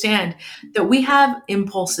to understand that we have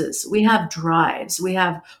impulses, we have drives, we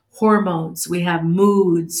have hormones, we have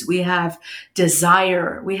moods, we have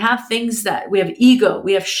desire, we have things that we have ego,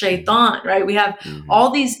 we have shaitan, right? We have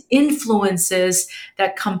all these influences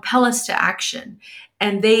that compel us to action.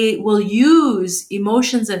 And they will use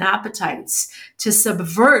emotions and appetites to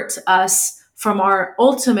subvert us from our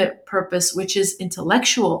ultimate purpose, which is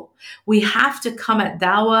intellectual. We have to come at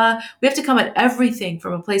Dawah. We have to come at everything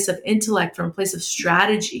from a place of intellect, from a place of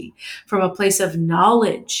strategy, from a place of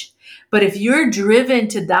knowledge. But if you're driven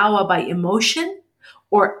to Dawah by emotion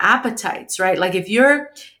or appetites, right? Like if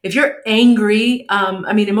you're angry,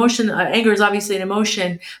 anger is obviously an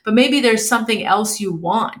emotion, but maybe there's something else you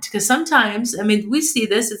want. Because sometimes, we see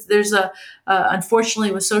this. There's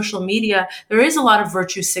unfortunately with social media, there is a lot of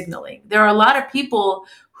virtue signaling. There are a lot of people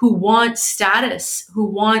who want status, who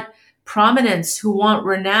want prominence, who want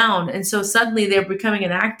renown. And so suddenly they're becoming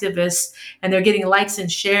an activist and they're getting likes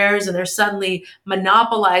and shares, and they're suddenly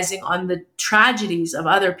monopolizing on the tragedies of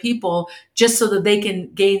other people just so that they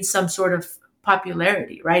can gain some sort of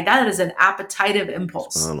popularity, right? That is an appetitive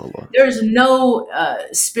impulse. There's no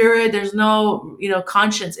spirit, there's no,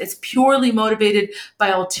 conscience. It's purely motivated by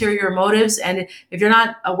ulterior motives. And if you're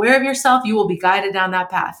not aware of yourself, you will be guided down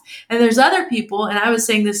that path. And there's other people, and I was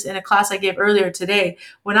saying this in a class I gave earlier today,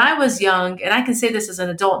 when I was young, and I can say this as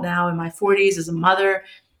an adult now in my 40s, as a mother,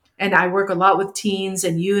 and I work a lot with teens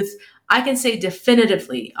and youth, I can say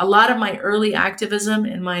definitively, a lot of my early activism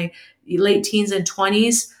in my late teens and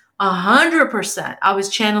 20s, 100%, I was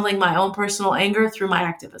channeling my own personal anger through my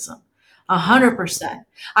activism. 100%.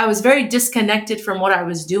 I was very disconnected from what I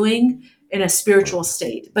was doing in a spiritual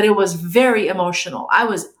state, but it was very emotional. I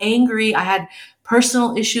was angry. I had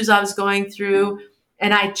personal issues I was going through,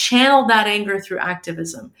 and I channeled that anger through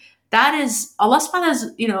activism. That is, Allah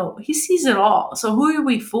subhanahu wa ta'ala, he sees it all. So who are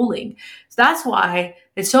we fooling? So that's why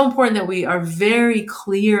it's so important that we are very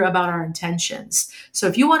clear about our intentions. So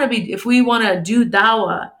if we want to do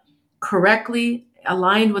dawah correctly,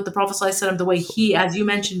 aligned with the Prophet ﷺ, the way he, as you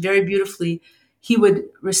mentioned very beautifully, he would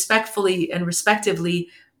respectfully and respectively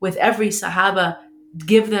with every Sahaba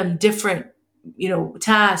give them different,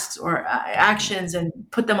 tasks or actions and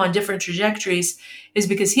put them on different trajectories, is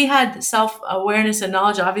because he had self-awareness and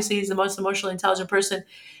knowledge. Obviously, he's the most emotionally intelligent person,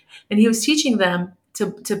 and he was teaching them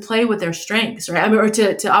to play with their strengths, right? Or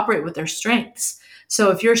to operate with their strengths. So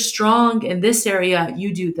if you're strong in this area,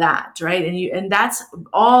 you do that, right? And that's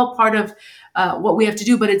all part of what we have to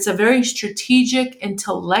do, but it's a very strategic,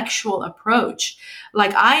 intellectual approach.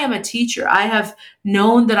 Like, I am a teacher. I have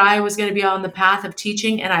known that I was going to be on the path of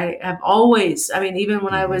teaching, and I have always, even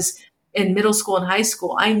when I was in middle school and high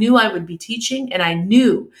school, I knew I would be teaching, and I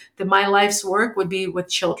knew that my life's work would be with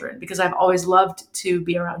children because I've always loved to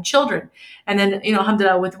be around children. And then,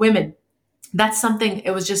 alhamdulillah, with women, that's something,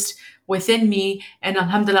 it was just within me, and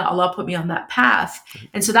alhamdulillah, Allah put me on that path.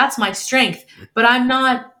 And so that's my strength. But I'm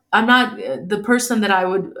not the person that I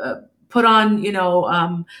would put on,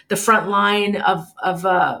 the front line of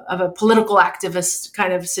a political activist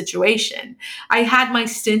kind of situation. I had my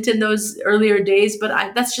stint in those earlier days,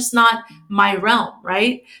 but that's just not my realm,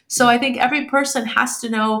 right? So I think every person has to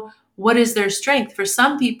know what is their strength. For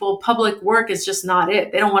some people, public work is just not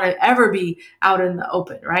it. They don't want to ever be out in the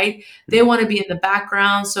open, right? They want to be in the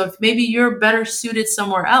background. So if maybe you're better suited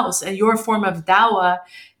somewhere else, and your form of dawah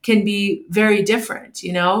can be very different,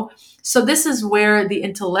 So this is where the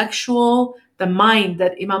the mind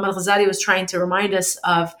that Imam al-Ghazali was trying to remind us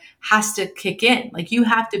of has to kick in. Like you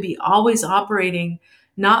have to be always operating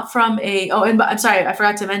not from and I'm sorry, I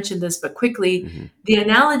forgot to mention this, but quickly, Mm-hmm. the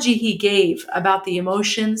analogy he gave about the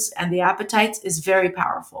emotions and the appetites is very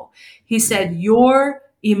powerful. He said, your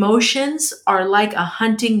emotions are like a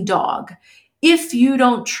hunting dog. If you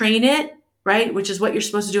don't train it, right, which is what you're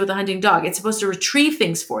supposed to do with a hunting dog, it's supposed to retrieve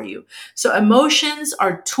things for you. So emotions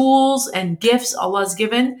are tools and gifts Allah's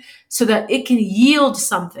given so that it can yield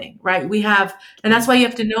something, right? And that's why you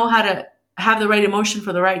have to know how to have the right emotion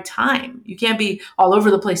for the right time. You can't be all over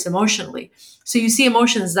the place emotionally. So you see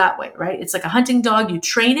emotions that way, right? It's like a hunting dog. You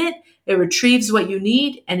train it, it retrieves what you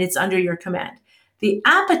need, and it's under your command. The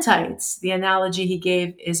appetites, the analogy he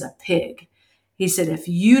gave is a pig. He said, if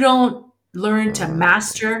you don't learn to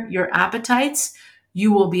master your appetites,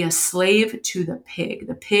 you will be a slave to the pig.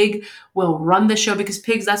 The pig will run the show because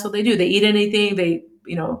pigs, that's what they do. They eat anything. They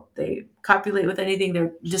copulate with anything.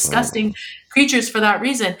 They're disgusting creatures for that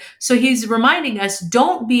reason. So he's reminding us,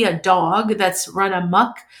 don't be a dog that's run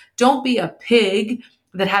amok. Don't be a pig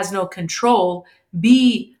that has no control.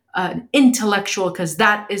 Be an intellectual, because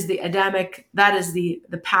that is the Adamic, that is the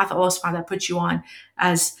path Allah subhanahu wa ta'ala puts you on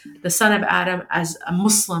as the son of Adam, as a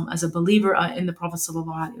Muslim, as a believer in the Prophet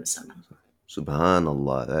sallallahu alaihi wasallam.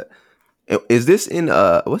 Subhanallah. Is this in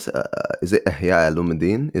is it Ihya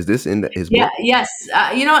al-Ulumuddin? Is this in his Yeah, book? yes.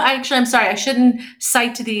 Actually, I'm sorry. I shouldn't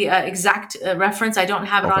cite the exact reference. I don't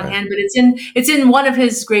have it on Okay. hand, but it's in one of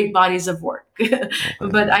his great bodies of work. Okay.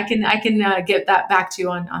 But I can get that back to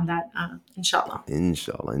you on that, inshallah.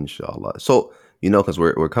 Inshallah. So, because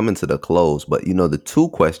we're coming to the close, but the two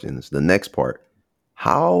questions, the next part,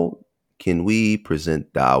 how can we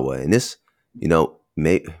present dawah? And this,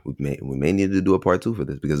 we may need to do a part two for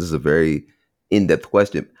this because this is a very in-depth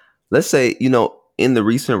question. Let's say, in the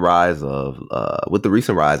recent rise of, with the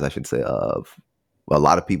recent rise, I should say, of a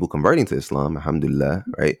lot of people converting to Islam, alhamdulillah,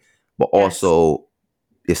 right? But Yes. also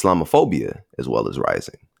Islamophobia as well as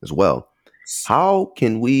rising as well. How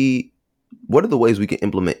can what are the ways we can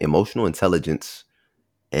implement emotional intelligence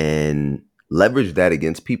and leverage that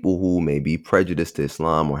against people who may be prejudiced to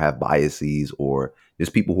Islam or have biases or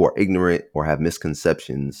just people who are ignorant or have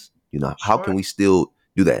misconceptions? How can Sure. we still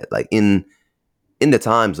do that? Like in the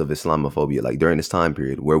times of Islamophobia, like during this time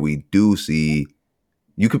period where we do see,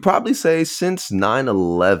 you could probably say since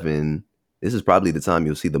 9/11, this is probably the time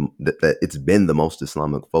you'll see that it's been the most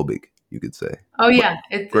Islamophobic, you could say. Oh But yeah,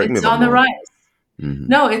 correct me it's if I'm on the wrong. rise. Mm-hmm.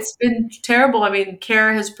 No, it's been terrible. I mean,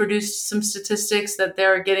 CARE has produced some statistics that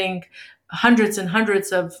they're getting hundreds and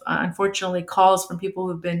hundreds of, unfortunately, calls from people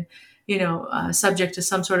who've been, subject to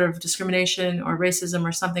some sort of discrimination or racism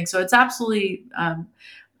or something. So it's absolutely,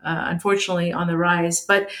 unfortunately, on the rise.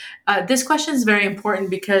 But this question is very important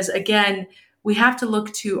because, again, we have to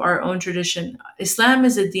look to our own tradition. Islam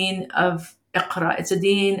is a deen of iqra. It's a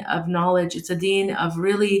deen of knowledge. It's a deen of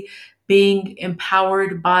really being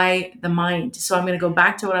empowered by the mind. So I'm going to go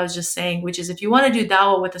back to what I was just saying, which is if you want to do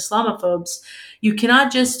dawah with Islamophobes, you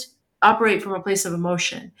cannot just operate from a place of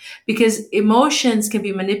emotion because emotions can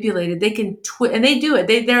be manipulated. They can and they do it.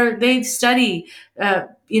 They study,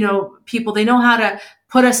 people. They know how to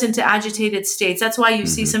put us into agitated states. That's why you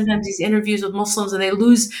see Mm-hmm. sometimes these interviews with Muslims and they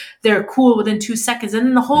lose their cool within 2 seconds and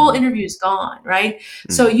then the whole Mm-hmm. interview is gone, right?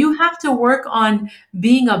 So Mm-hmm. you have to work on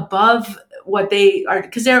being above what they are,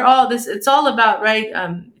 because they're all this, it's all about, right,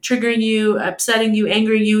 triggering you, upsetting you,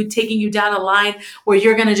 angering you, taking you down a line where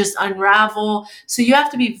you're going to just unravel. So you have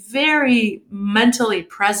to be very mentally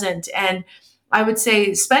present, and I would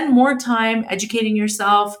say spend more time educating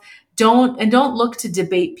yourself. Don't look to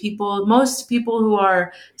debate people. Most people who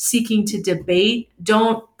are seeking to debate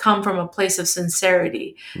don't come from a place of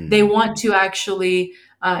sincerity. They Mm-hmm. want to actually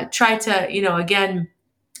try to, again,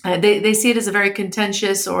 they see it as a very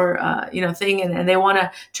contentious or thing, and they want to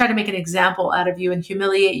try to make an example out of you and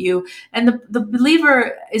humiliate you. And the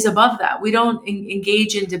believer is above that. We don't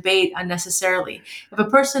engage in debate unnecessarily. If a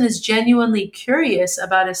person is genuinely curious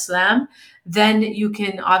about Islam, then you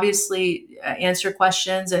can obviously answer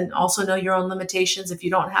questions and also know your own limitations. If you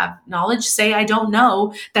don't have knowledge, say I don't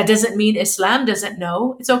know. That doesn't mean Islam doesn't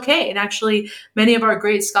know. It's okay. And actually, many of our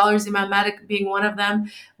great scholars, Imam Malik being one of them,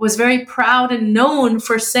 was very proud and known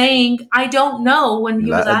for saying, I don't know, when he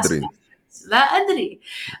La was asked adri. questions. La adri.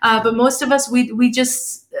 But most of us,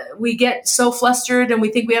 we get so flustered and we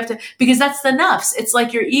think we have to, because that's the nafs. It's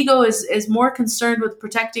like your ego is more concerned with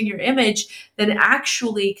protecting your image than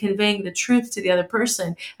actually conveying the truth to the other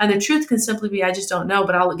person. And the truth can simply be, I just don't know,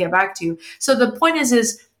 but I'll get back to you. So the point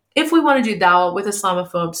is if we want to do dawah with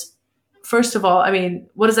Islamophobes, first of all, I mean,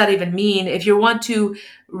 what does that even mean? If you want to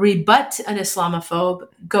rebut an Islamophobe,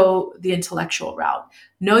 go the intellectual route.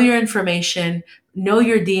 Know your information, know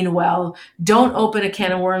your deen well. Don't open a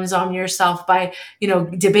can of worms on yourself by,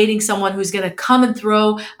 debating someone who's going to come and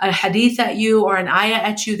throw a hadith at you or an ayah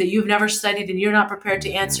at you that you've never studied and you're not prepared to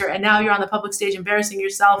Mm-hmm. answer. And now you're on the public stage embarrassing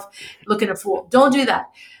yourself, looking a fool. Don't do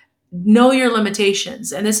that. Know your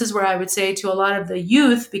limitations. And this is where I would say to a lot of the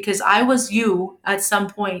youth, because I was you at some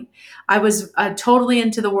point, I was totally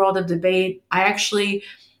into the world of debate. I actually,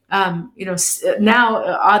 now,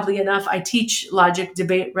 oddly enough, I teach logic,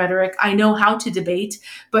 debate, rhetoric. I know how to debate.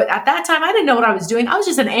 But at that time, I didn't know what I was doing. I was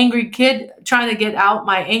just an angry kid trying to get out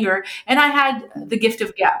my anger. And I had the gift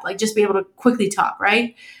of gab, like just be able to quickly talk,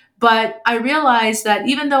 right? But I realized that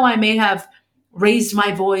even though I may have raised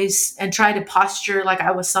my voice and tried to posture like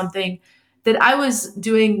I was something, that I was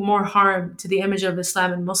doing more harm to the image of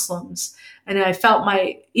Islam and Muslims. And I felt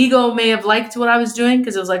my ego may have liked what I was doing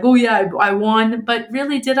because it was like, oh yeah, I won. But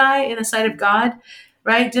really, did I in the sight of God?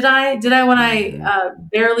 Right? Did I? Did I when I Mm-hmm.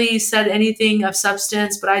 barely said anything of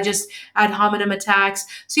substance, but I just ad hominem attacks?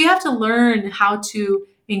 So you have to learn how to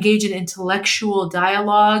engage in intellectual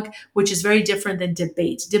dialogue, which is very different than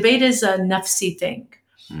debate. Debate is a nafsi thing.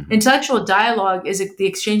 Mm-hmm. Intellectual dialogue is the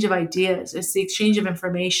exchange of ideas. It's the exchange of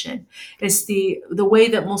information. It's the way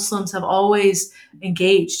that Muslims have always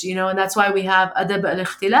engaged, and that's why we have adab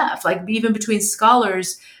al-ikhtilaf. Like even between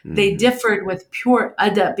scholars, they Mm-hmm. differed with pure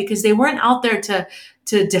adab because they weren't out there to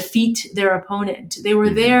defeat their opponent. They were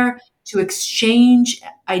Mm-hmm. there to exchange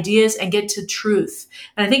ideas and get to truth.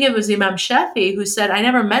 And I think it was Imam Shafi who said, I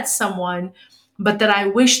never met someone, but that I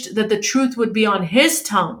wished that the truth would be on his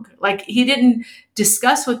tongue. Like he didn't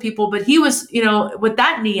discuss with people, but he was, with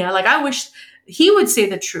that niyyah, like I wish he would say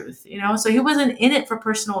the truth, so he wasn't in it for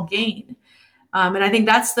personal gain. And I think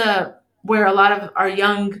that's where a lot of our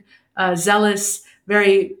young, zealous,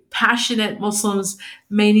 very passionate Muslims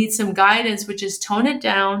may need some guidance, which is tone it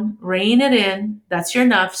down, rein it in. That's your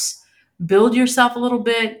nafs. Build yourself a little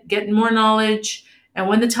bit, get more knowledge. And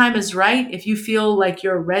when the time is right, if you feel like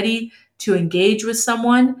you're ready to engage with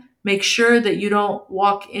someone, make sure that you don't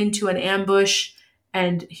walk into an ambush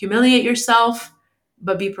and humiliate yourself,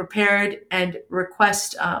 but be prepared and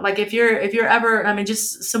request. Like if you're ever, I mean,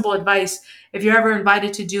 just simple advice, if you're ever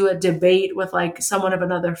invited to do a debate with like someone of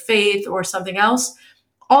another faith or something else,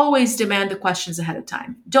 always demand the questions ahead of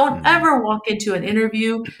time. Don't Mm-hmm. ever walk into an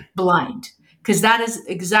interview blind, because that is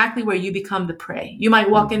exactly where you become the prey. You might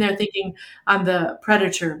walk in Mm-hmm. there thinking I'm the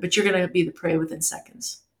predator, but you're going to be the prey within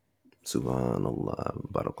seconds.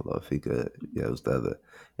 Subhanallah, barakallah fika, ya ustad.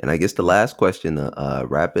 And I guess the last question to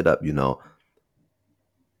wrap it up,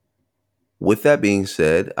 with that being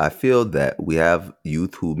said, I feel that we have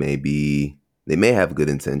youth who they may have good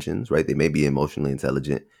intentions, right? They may be emotionally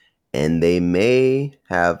intelligent and they may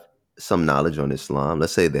have some knowledge on Islam.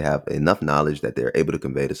 Let's say they have enough knowledge that they're able to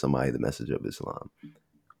convey to somebody the message of Islam.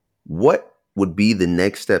 What would be the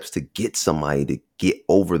next steps to get somebody to get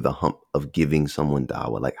over the hump of giving someone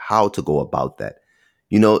dawah? Like how to go about that?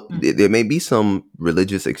 Mm. There may be some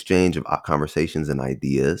religious exchange of conversations and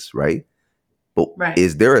ideas, right? But Right.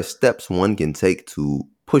 is there a steps one can take to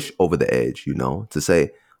push over the edge, to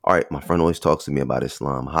say, all right, my friend always talks to me about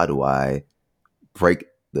Islam. How do I break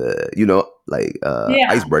the, Yeah.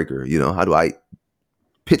 icebreaker? How do I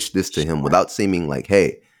pitch this to him Sure. without seeming like,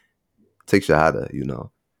 hey, take shahada,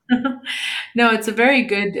 No, it's a very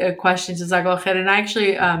good question, Jazakallah khair. And I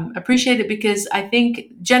actually appreciate it because I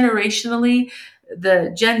think generationally,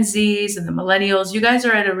 the Gen Zs and the millennials, you guys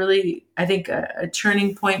are at a really, I think, a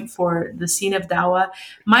turning point for the scene of dawah.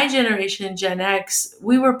 My generation, Gen X,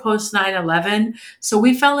 we were post 9/11. So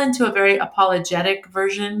we fell into a very apologetic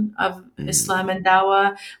version of Islam Mm-hmm. and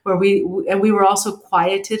dawah, where we were also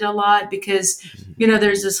quieted a lot because,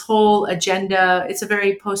 there's this whole agenda. It's a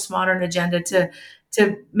very postmodern agenda to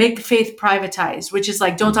make faith privatized, which is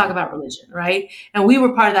like, don't talk Mm-hmm. about religion, right? And we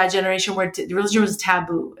were part of that generation where religion was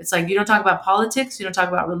taboo. It's like, you don't talk about politics, you don't talk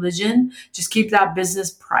about religion, just keep that business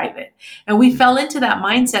private. And we fell into that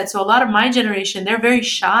mindset. So a lot of my generation, they're very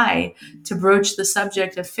shy to broach the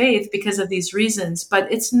subject of faith because of these reasons. But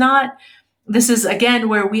it's not, this is again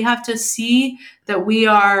where we have to see that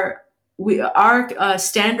our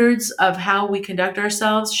standards of how we conduct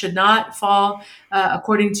ourselves should not fall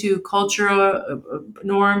according to cultural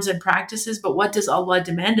norms and practices, but what does Allah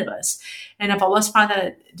demand of us? And if Allah subhanahu wa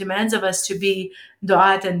ta'ala demands of us to be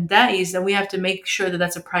du'at and da'is, then we have to make sure that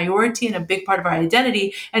that's a priority and a big part of our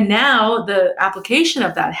identity. And now the application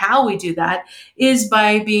of that, how we do that, is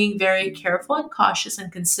by being very careful and cautious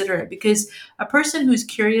and considerate. Because a person who's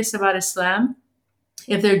curious about Islam,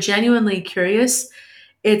 if they're genuinely curious,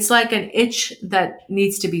 it's like an itch that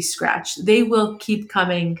needs to be scratched. They will keep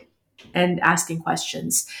coming and asking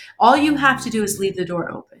questions. All you have to do is leave the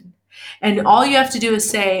door open. And all you have to do is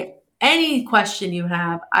say, any question you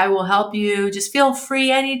have, I will help you. Just feel free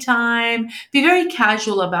anytime. Be very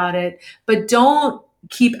casual about it, but don't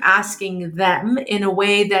keep asking them in a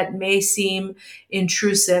way that may seem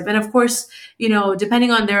intrusive. And of course, depending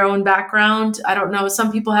on their own background, I don't know.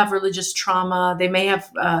 Some people have religious trauma. They may have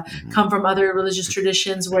Mhm. come from other religious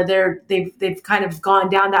traditions where they've kind of gone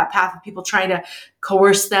down that path of people trying to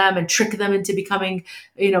coerce them and trick them into becoming,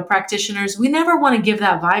 practitioners. We never want to give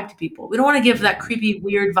that vibe to people. We don't want to give that Mhm. creepy,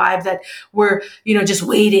 weird vibe that we're, just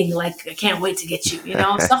waiting, like, I can't wait to get you,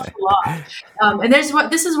 astaghfirullah. And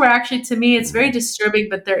this is where actually to me it's very Mhm. disturbing,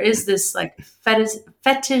 but there is this like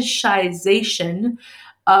fetishization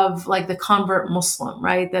of like the convert Muslim,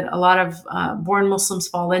 right? That a lot of born Muslims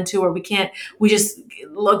fall into, where we just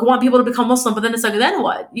want people to become Muslim, but then it's like, then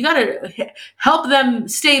what? You got to help them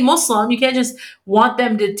stay Muslim. You can't just want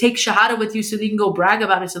them to take Shahada with you so that you can go brag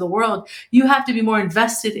about it to the world. You have to be more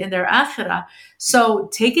invested in their akhirah. So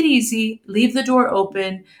take it easy, leave the door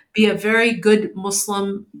open, be a very good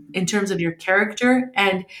Muslim in terms of your character.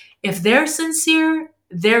 And if they're sincere,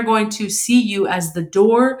 they're going to see you as the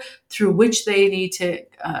door through which they need to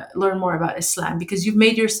learn more about Islam, because you've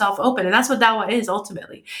made yourself open. And that's what dawah is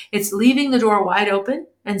ultimately. It's leaving the door wide open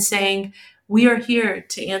and saying, we are here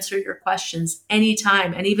to answer your questions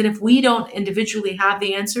anytime. And even if we don't individually have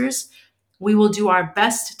the answers, we will do our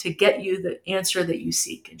best to get you the answer that you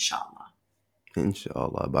seek, inshallah.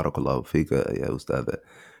 Inshallah. Barakallahu fika, ya Ustad.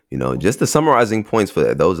 Just the summarizing points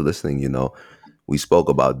for those listening, we spoke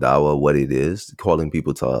about dawah, what it is, calling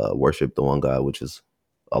people to worship the one God, which is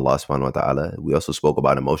Allah subhanahu wa ta'ala. We also spoke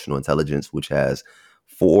about emotional intelligence, which has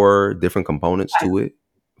four different components Five. to it.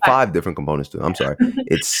 Five. Five different components to it. I'm sorry.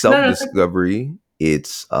 It's No, no, self-discovery,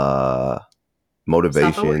 it's self-aware.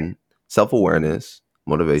 motivation, self-awareness,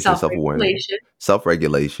 motivation, self-awareness, Self-regulation.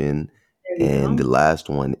 self-regulation, There you and the go. last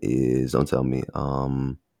one is, don't tell me,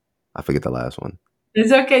 I forget the last one.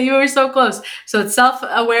 It's okay. You were so close. So it's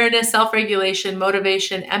self-awareness, self-regulation,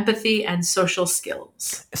 motivation, empathy, and social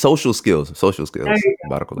skills. Social There skills, you go.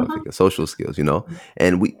 barakallahu fika, social skills, and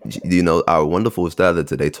our wonderful ustad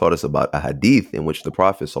today taught us about a hadith in which the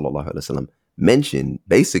Prophet sallallahu alaihi wasallam mentioned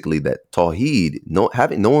basically that tawheed,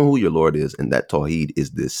 knowing who your Lord is, and that tawheed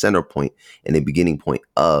is the center point and the beginning point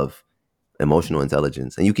of emotional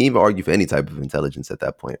intelligence. And you can even argue for any type of intelligence at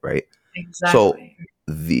that point, right? So Exactly.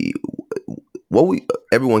 the what we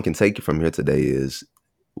everyone can take from here today is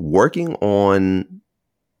working on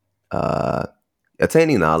uh,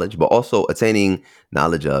 attaining knowledge, but also attaining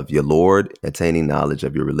knowledge of your Lord, attaining knowledge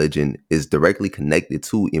of your religion is directly connected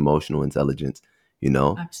to emotional intelligence,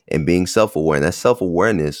 Absolutely. and being self-aware. And that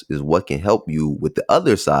self-awareness is what can help you with the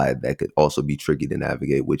other side that could also be tricky to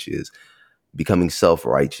navigate, which is becoming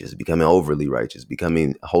self-righteous, becoming overly righteous,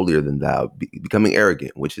 becoming holier than thou, becoming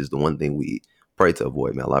arrogant, which is the one thing we pray to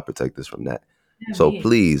avoid. May Allah protect us from that. Yeah, So me.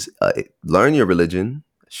 please learn your religion,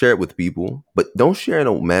 share it with people, but don't share in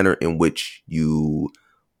a manner in which you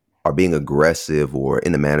are being aggressive or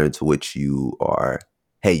in a manner to which you are,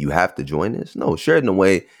 hey, you have to join this. No, share it in a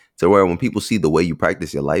way to where when people see the way you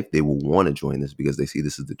practice your life, they will want to join this because they see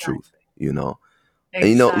this is the truth, Exactly. And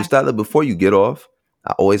Exactly. Ustada, before you get off,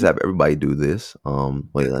 I always have everybody do this.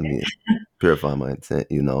 Wait, let me purify my intent,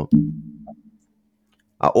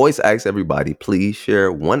 I always ask everybody, please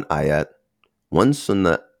share one ayat, one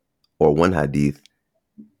sunnah, or one hadith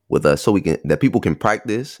with us so that people can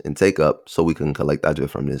practice and take up so we can collect ajr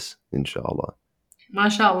from this, inshallah.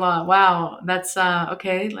 MashaAllah. Wow. That's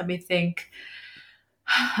okay. Let me think.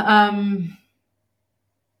 Um,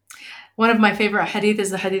 One of my favorite hadith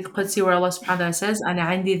is the hadith Qudsi where Allah subhanahu wa ta'ala says,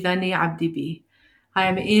 Ana indi dhani abdi bi. I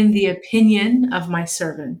am in the opinion of my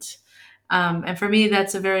servant. And for me,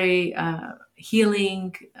 that's a very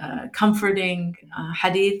healing, comforting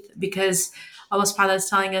hadith, because Allah subhanahu wa ta'ala is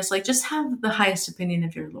telling us, like, just have the highest opinion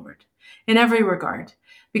of your Lord in every regard.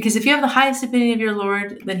 Because if you have the highest opinion of your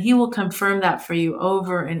Lord, then He will confirm that for you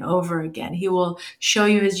over and over again. He will show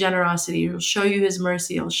you His generosity. He'll show you His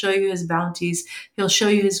mercy. He'll show you His bounties. He'll show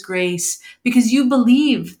you His grace because you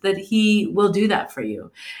believe that He will do that for you.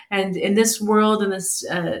 And in this world, in this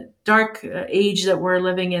dark age that we're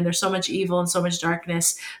living in, there's so much evil and so much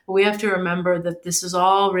darkness. But we have to remember that this is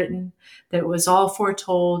all written, that it was all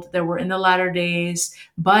foretold, that we're in the latter days.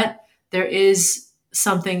 But there is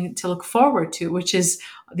something to look forward to, which is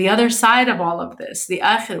the other side of all of this, the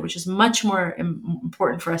akhir, which is much more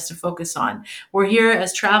important for us to focus on. We're here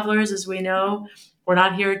as travelers, as we know. We're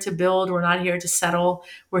not here to build. We're not here to settle.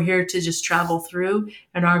 We're here to just travel through.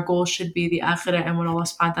 And our goal should be the akhirah. And when Allah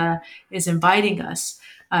subhanahu wa ta'ala is inviting us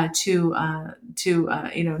to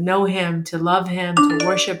know Him, to love Him, to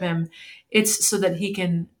worship Him, it's so that He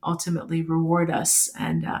can ultimately reward us.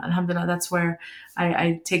 And alhamdulillah, that's where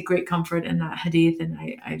I take great comfort in that hadith, and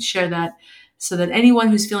I share that so that anyone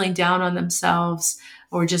who's feeling down on themselves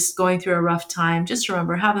or just going through a rough time, just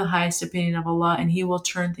remember, have the highest opinion of Allah, and He will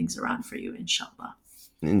turn things around for you, inshallah.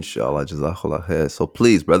 Inshallah, jazakallah khair. So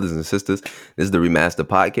please, brothers and sisters, this is the ReMAStered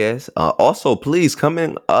podcast. Also, please,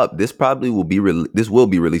 coming up, this will be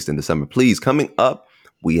released in December. Please, coming up,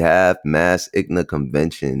 we have Mass IGNA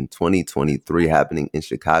Convention 2023 happening in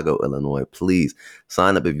Chicago, Illinois. Please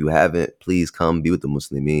sign up if you haven't. Please come be with the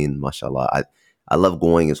Muslimin. MashaAllah. I love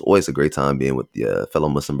going. It's always a great time being with your fellow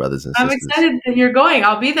Muslim brothers and sisters. I'm excited that you're going.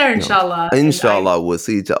 I'll be there, inshallah. Inshallah, we'll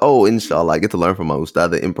see each other. Oh, inshallah. I get to learn from my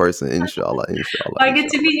ustada in person. Inshallah. I get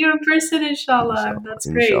to meet you in person, inshallah. That's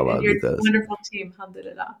great. And you're a wonderful team.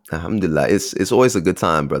 Alhamdulillah. Alhamdulillah. It's always a good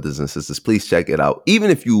time, brothers and sisters. Please check it out.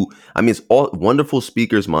 Even if it's all wonderful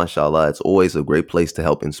speakers, mashallah. It's always a great place to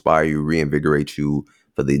help inspire you, reinvigorate you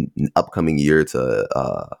for the upcoming year to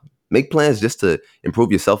make plans just to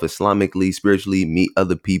improve yourself Islamically, spiritually, meet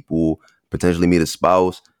other people, potentially meet a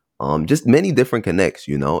spouse. Just many different connects,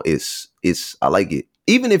 I like it.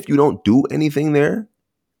 Even if you don't do anything there,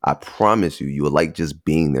 I promise you will like just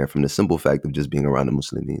being there from the simple fact of just being around the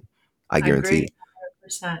Muslimin. I guarantee.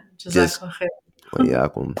 100%. Jazakallah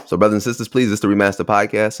khair. So brothers and sisters, please, it's the ReMAStered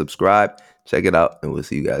podcast. Subscribe, check it out, and we'll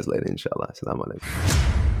see you guys later, inshallah. Assalamu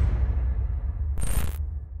alaikum.